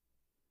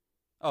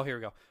 Oh, here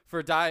we go.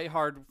 For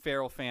die-hard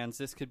Ferrell fans,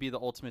 this could be the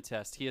ultimate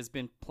test. He has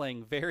been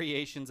playing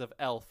variations of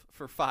Elf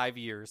for 5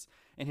 years,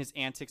 and his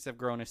antics have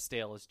grown as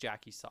stale as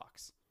Jackie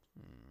Socks.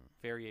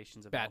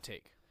 Variations of Bad Elf.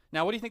 take.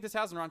 Now, what do you think this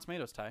has on Rotten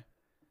Tomatoes, Ty?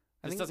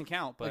 This think doesn't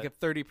count, but Like a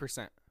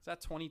 30%. it's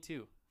at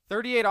 22.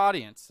 38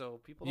 audience, so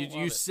people don't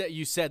love it.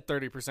 You said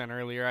 30%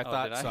 earlier, I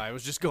thought, did I? so I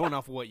was just going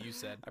off what you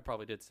said. I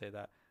probably did say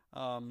that.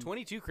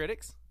 22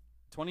 critics?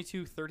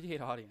 22, 38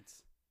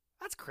 audience.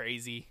 That's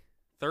crazy.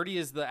 30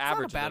 is the It's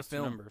average not a bad of those two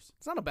film. numbers.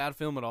 It's not a bad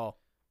film at all.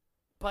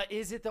 But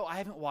is it though? I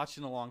haven't watched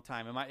it in a long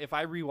time. If we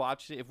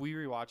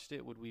rewatched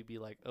it, would we be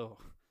like, oh,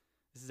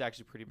 this is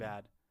actually pretty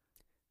bad?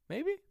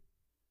 Maybe.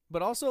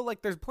 But also,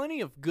 like, there's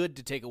plenty of good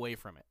to take away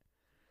from it.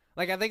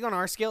 Like, I think on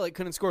our scale, it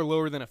couldn't score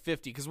lower than a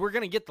 50 because we're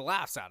going to get the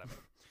laughs out of it.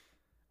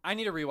 I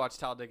need to rewatch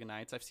Talladega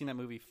Nights. I've seen that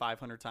movie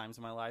 500 times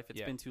in my life.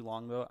 It's been too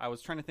long though. I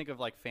was trying to think of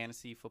like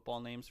fantasy football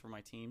names for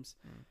my teams.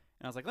 And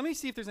I was like, let me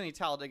see if there's any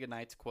Talladega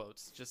Nights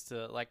quotes just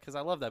to like, because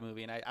I love that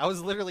movie. And I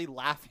was literally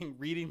laughing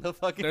reading the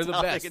fucking They're the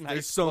Talladega best. Nights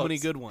There's so many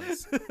quotes. good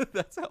ones.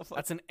 That's how fun.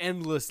 That's an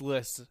endless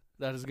list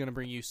that is going to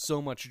bring you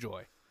so much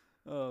joy.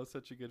 Oh,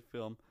 such a good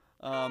film.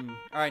 All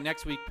right,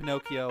 next week,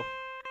 Pinocchio,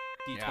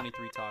 D23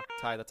 talk.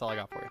 Ty, that's all I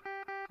got for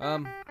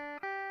you.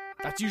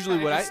 That's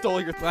usually what I stole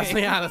your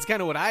thing. That's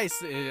kind of what I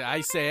say.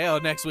 I say, oh,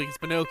 next week it's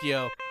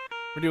Pinocchio.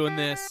 We're doing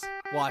this.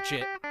 Watch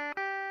it.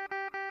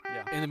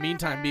 Yeah. In the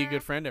meantime, be a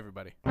good friend,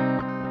 everybody.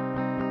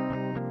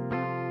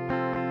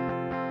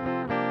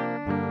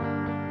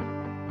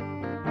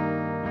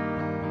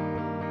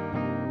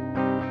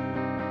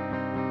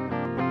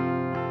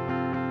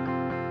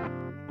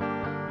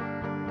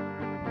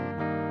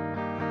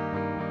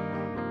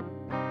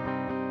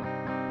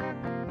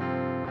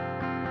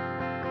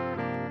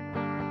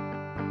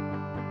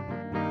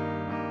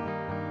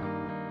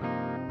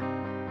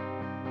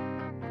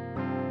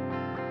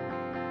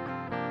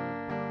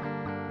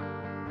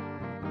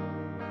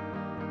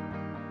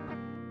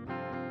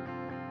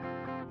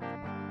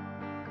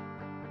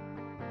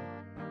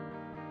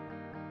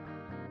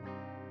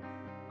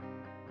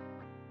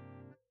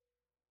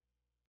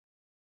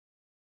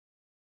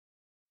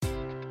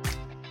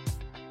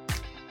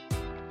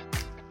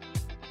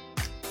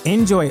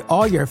 Enjoy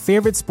all your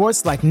favorite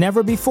sports like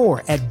never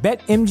before at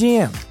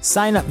BetMGM.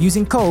 Sign up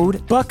using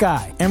code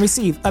Buckeye and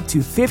receive up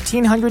to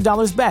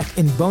 $1,500 back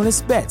in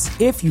bonus bets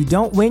if you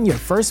don't win your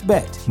first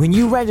bet. When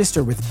you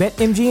register with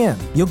BetMGM,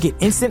 you'll get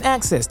instant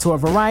access to a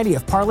variety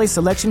of parlay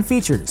selection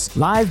features,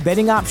 live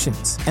betting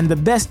options, and the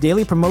best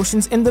daily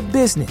promotions in the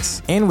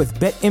business. And with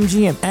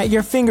BetMGM at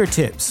your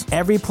fingertips,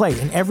 every play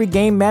and every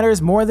game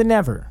matters more than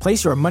ever.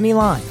 Place your money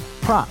line,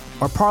 prop,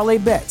 or parlay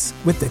bets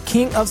with the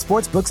king of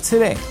sportsbooks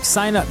today.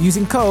 Sign up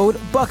using code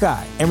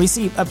Buckeye and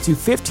receive up to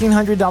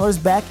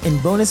 $1,500 back in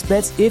bonus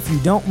bets if you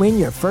don't win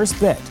your first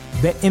bet.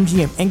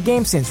 BetMGM and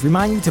GameSense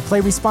remind you to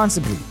play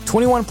responsibly.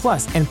 21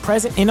 plus and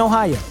present in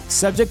Ohio,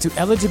 subject to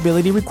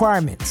eligibility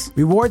requirements.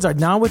 Rewards are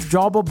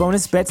non-withdrawable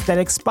bonus bets that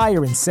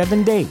expire in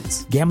 7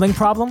 days. Gambling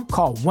problem?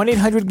 Call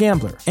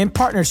 1-800-GAMBLER. In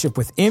partnership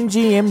with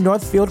MGM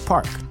Northfield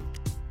Park.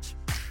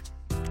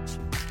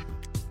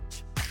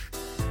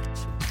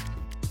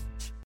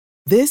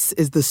 This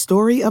is the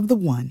story of the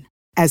one.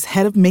 As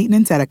head of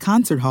maintenance at a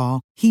concert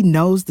hall, he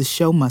knows the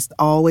show must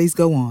always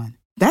go on.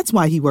 That's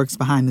why he works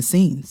behind the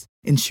scenes,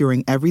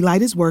 ensuring every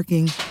light is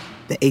working,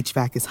 the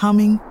HVAC is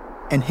humming,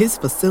 and his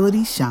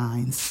facility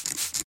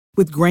shines.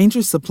 With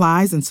Grainger's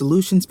supplies and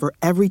solutions for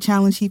every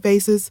challenge he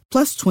faces,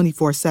 plus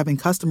 24/7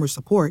 customer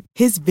support,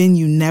 his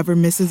venue never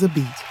misses a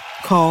beat.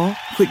 Call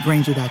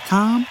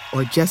quickgrainger.com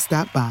or just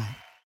stop by.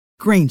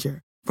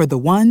 Grainger, for the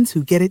ones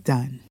who get it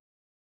done.